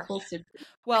 that kind of helpful stitcher.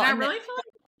 Well, and I really feel like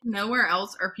nowhere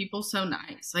else are people so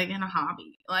nice, like in a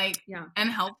hobby, like, and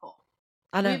helpful.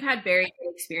 I know. We've had very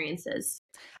good experiences.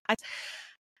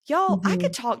 Y'all, I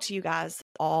could talk to you guys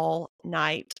all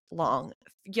night long.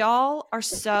 Y'all are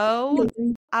so,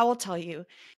 I will tell you,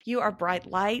 you are bright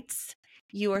lights.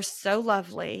 You are so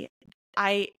lovely.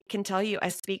 I can tell you, I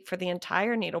speak for the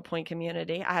entire needlepoint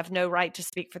community. I have no right to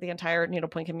speak for the entire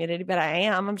needlepoint community, but I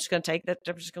am. I'm just going to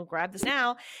I'm just going to grab this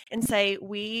now and say,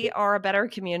 we are a better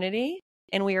community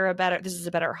and this is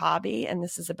a better hobby and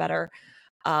this is a better,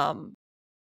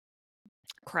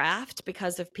 craft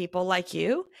because of people like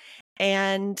you.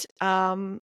 And,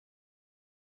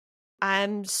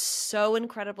 I'm so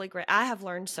incredibly great. I have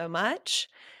learned so much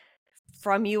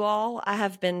from you all. I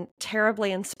have been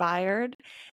terribly inspired.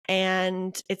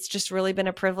 And it's just really been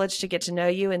a privilege to get to know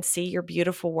you and see your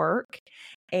beautiful work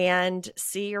and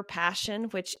see your passion,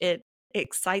 which it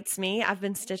excites me. I've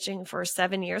been stitching for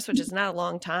 7 years, which is not a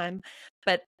long time,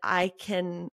 but I've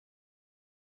been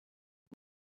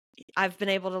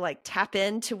able to like tap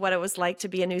into what it was like to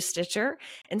be a new stitcher.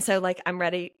 And so like, I'm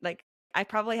ready. Like I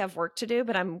probably have work to do,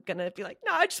 but I'm going to be like,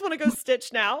 no, I just want to go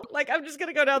stitch now. Like, I'm just going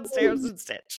to go downstairs and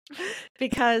stitch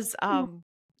because,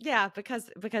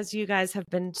 because you guys have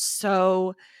been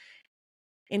so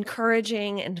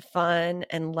encouraging and fun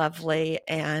and lovely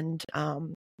and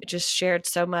just shared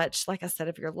so much, like I said,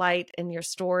 of your light and your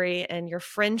story and your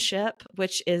friendship,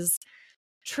 which is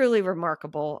truly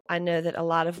remarkable. I know that a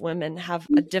lot of women have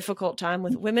a difficult time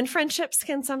with women. Friendships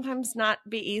can sometimes not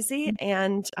be easy.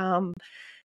 And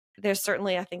there's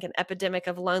certainly, I think, an epidemic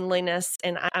of loneliness.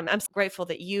 And I'm grateful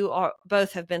that you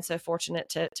both have been so fortunate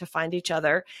to find each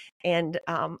other. And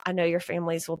I know your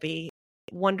families will be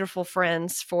wonderful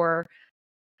friends for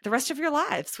the rest of your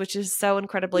lives, which is so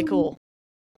incredibly cool.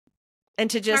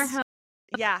 And to just,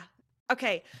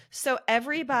 Okay. So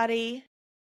everybody,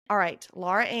 all right,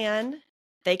 Laura Anne,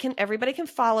 everybody can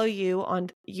follow you on,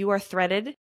 you are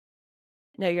threaded.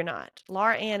 No, you're not.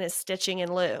 Laura Anne is stitching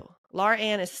in Lou. Laura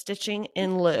Anne is stitching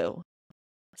in Lou.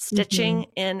 Stitching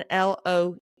in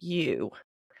LOU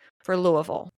for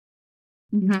Louisville.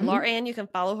 Laura Anne, you can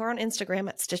follow her on Instagram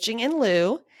at Stitching in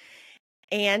Lou.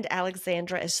 And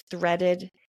Alexandra is threaded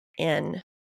in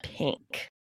pink.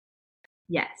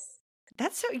 Yes.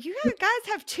 That's so, you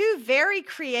guys have two very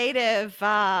creative,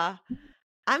 I'm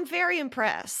very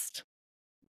impressed.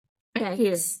 Thank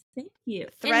you.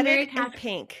 Threaded in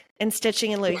pink and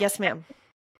Stitching in Lou. Yes, ma'am.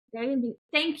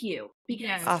 Thank you.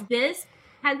 Because this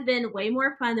has been way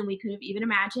more fun than we could have even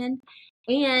imagined.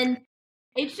 And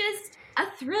it's just, a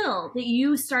thrill that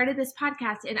you started this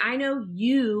podcast. And I know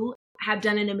you have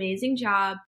done an amazing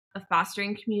job of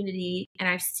fostering community, and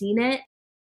I've seen it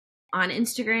on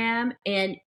Instagram,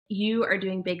 and you are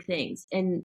doing big things.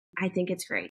 And I think it's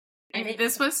great. And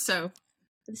this was so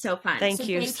fun. Thank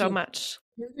you so much.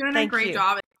 You're doing a great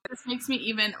job. This makes me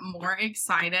even more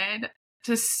excited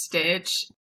to stitch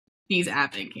these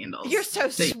advent candles. You're so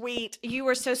sweet. You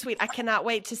were so sweet. I cannot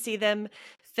wait to see them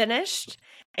finished.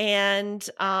 And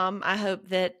I hope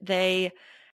that they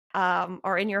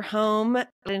are in your home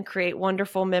and create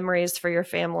wonderful memories for your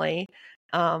family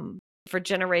for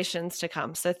generations to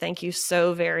come. So thank you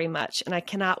so very much. And I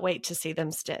cannot wait to see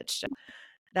them stitched.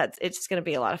 It's going to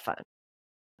be a lot of fun.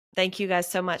 Thank you guys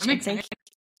so much. And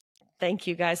thank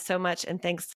you guys so much. And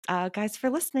thanks guys for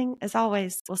listening. As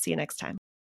always, we'll see you next time.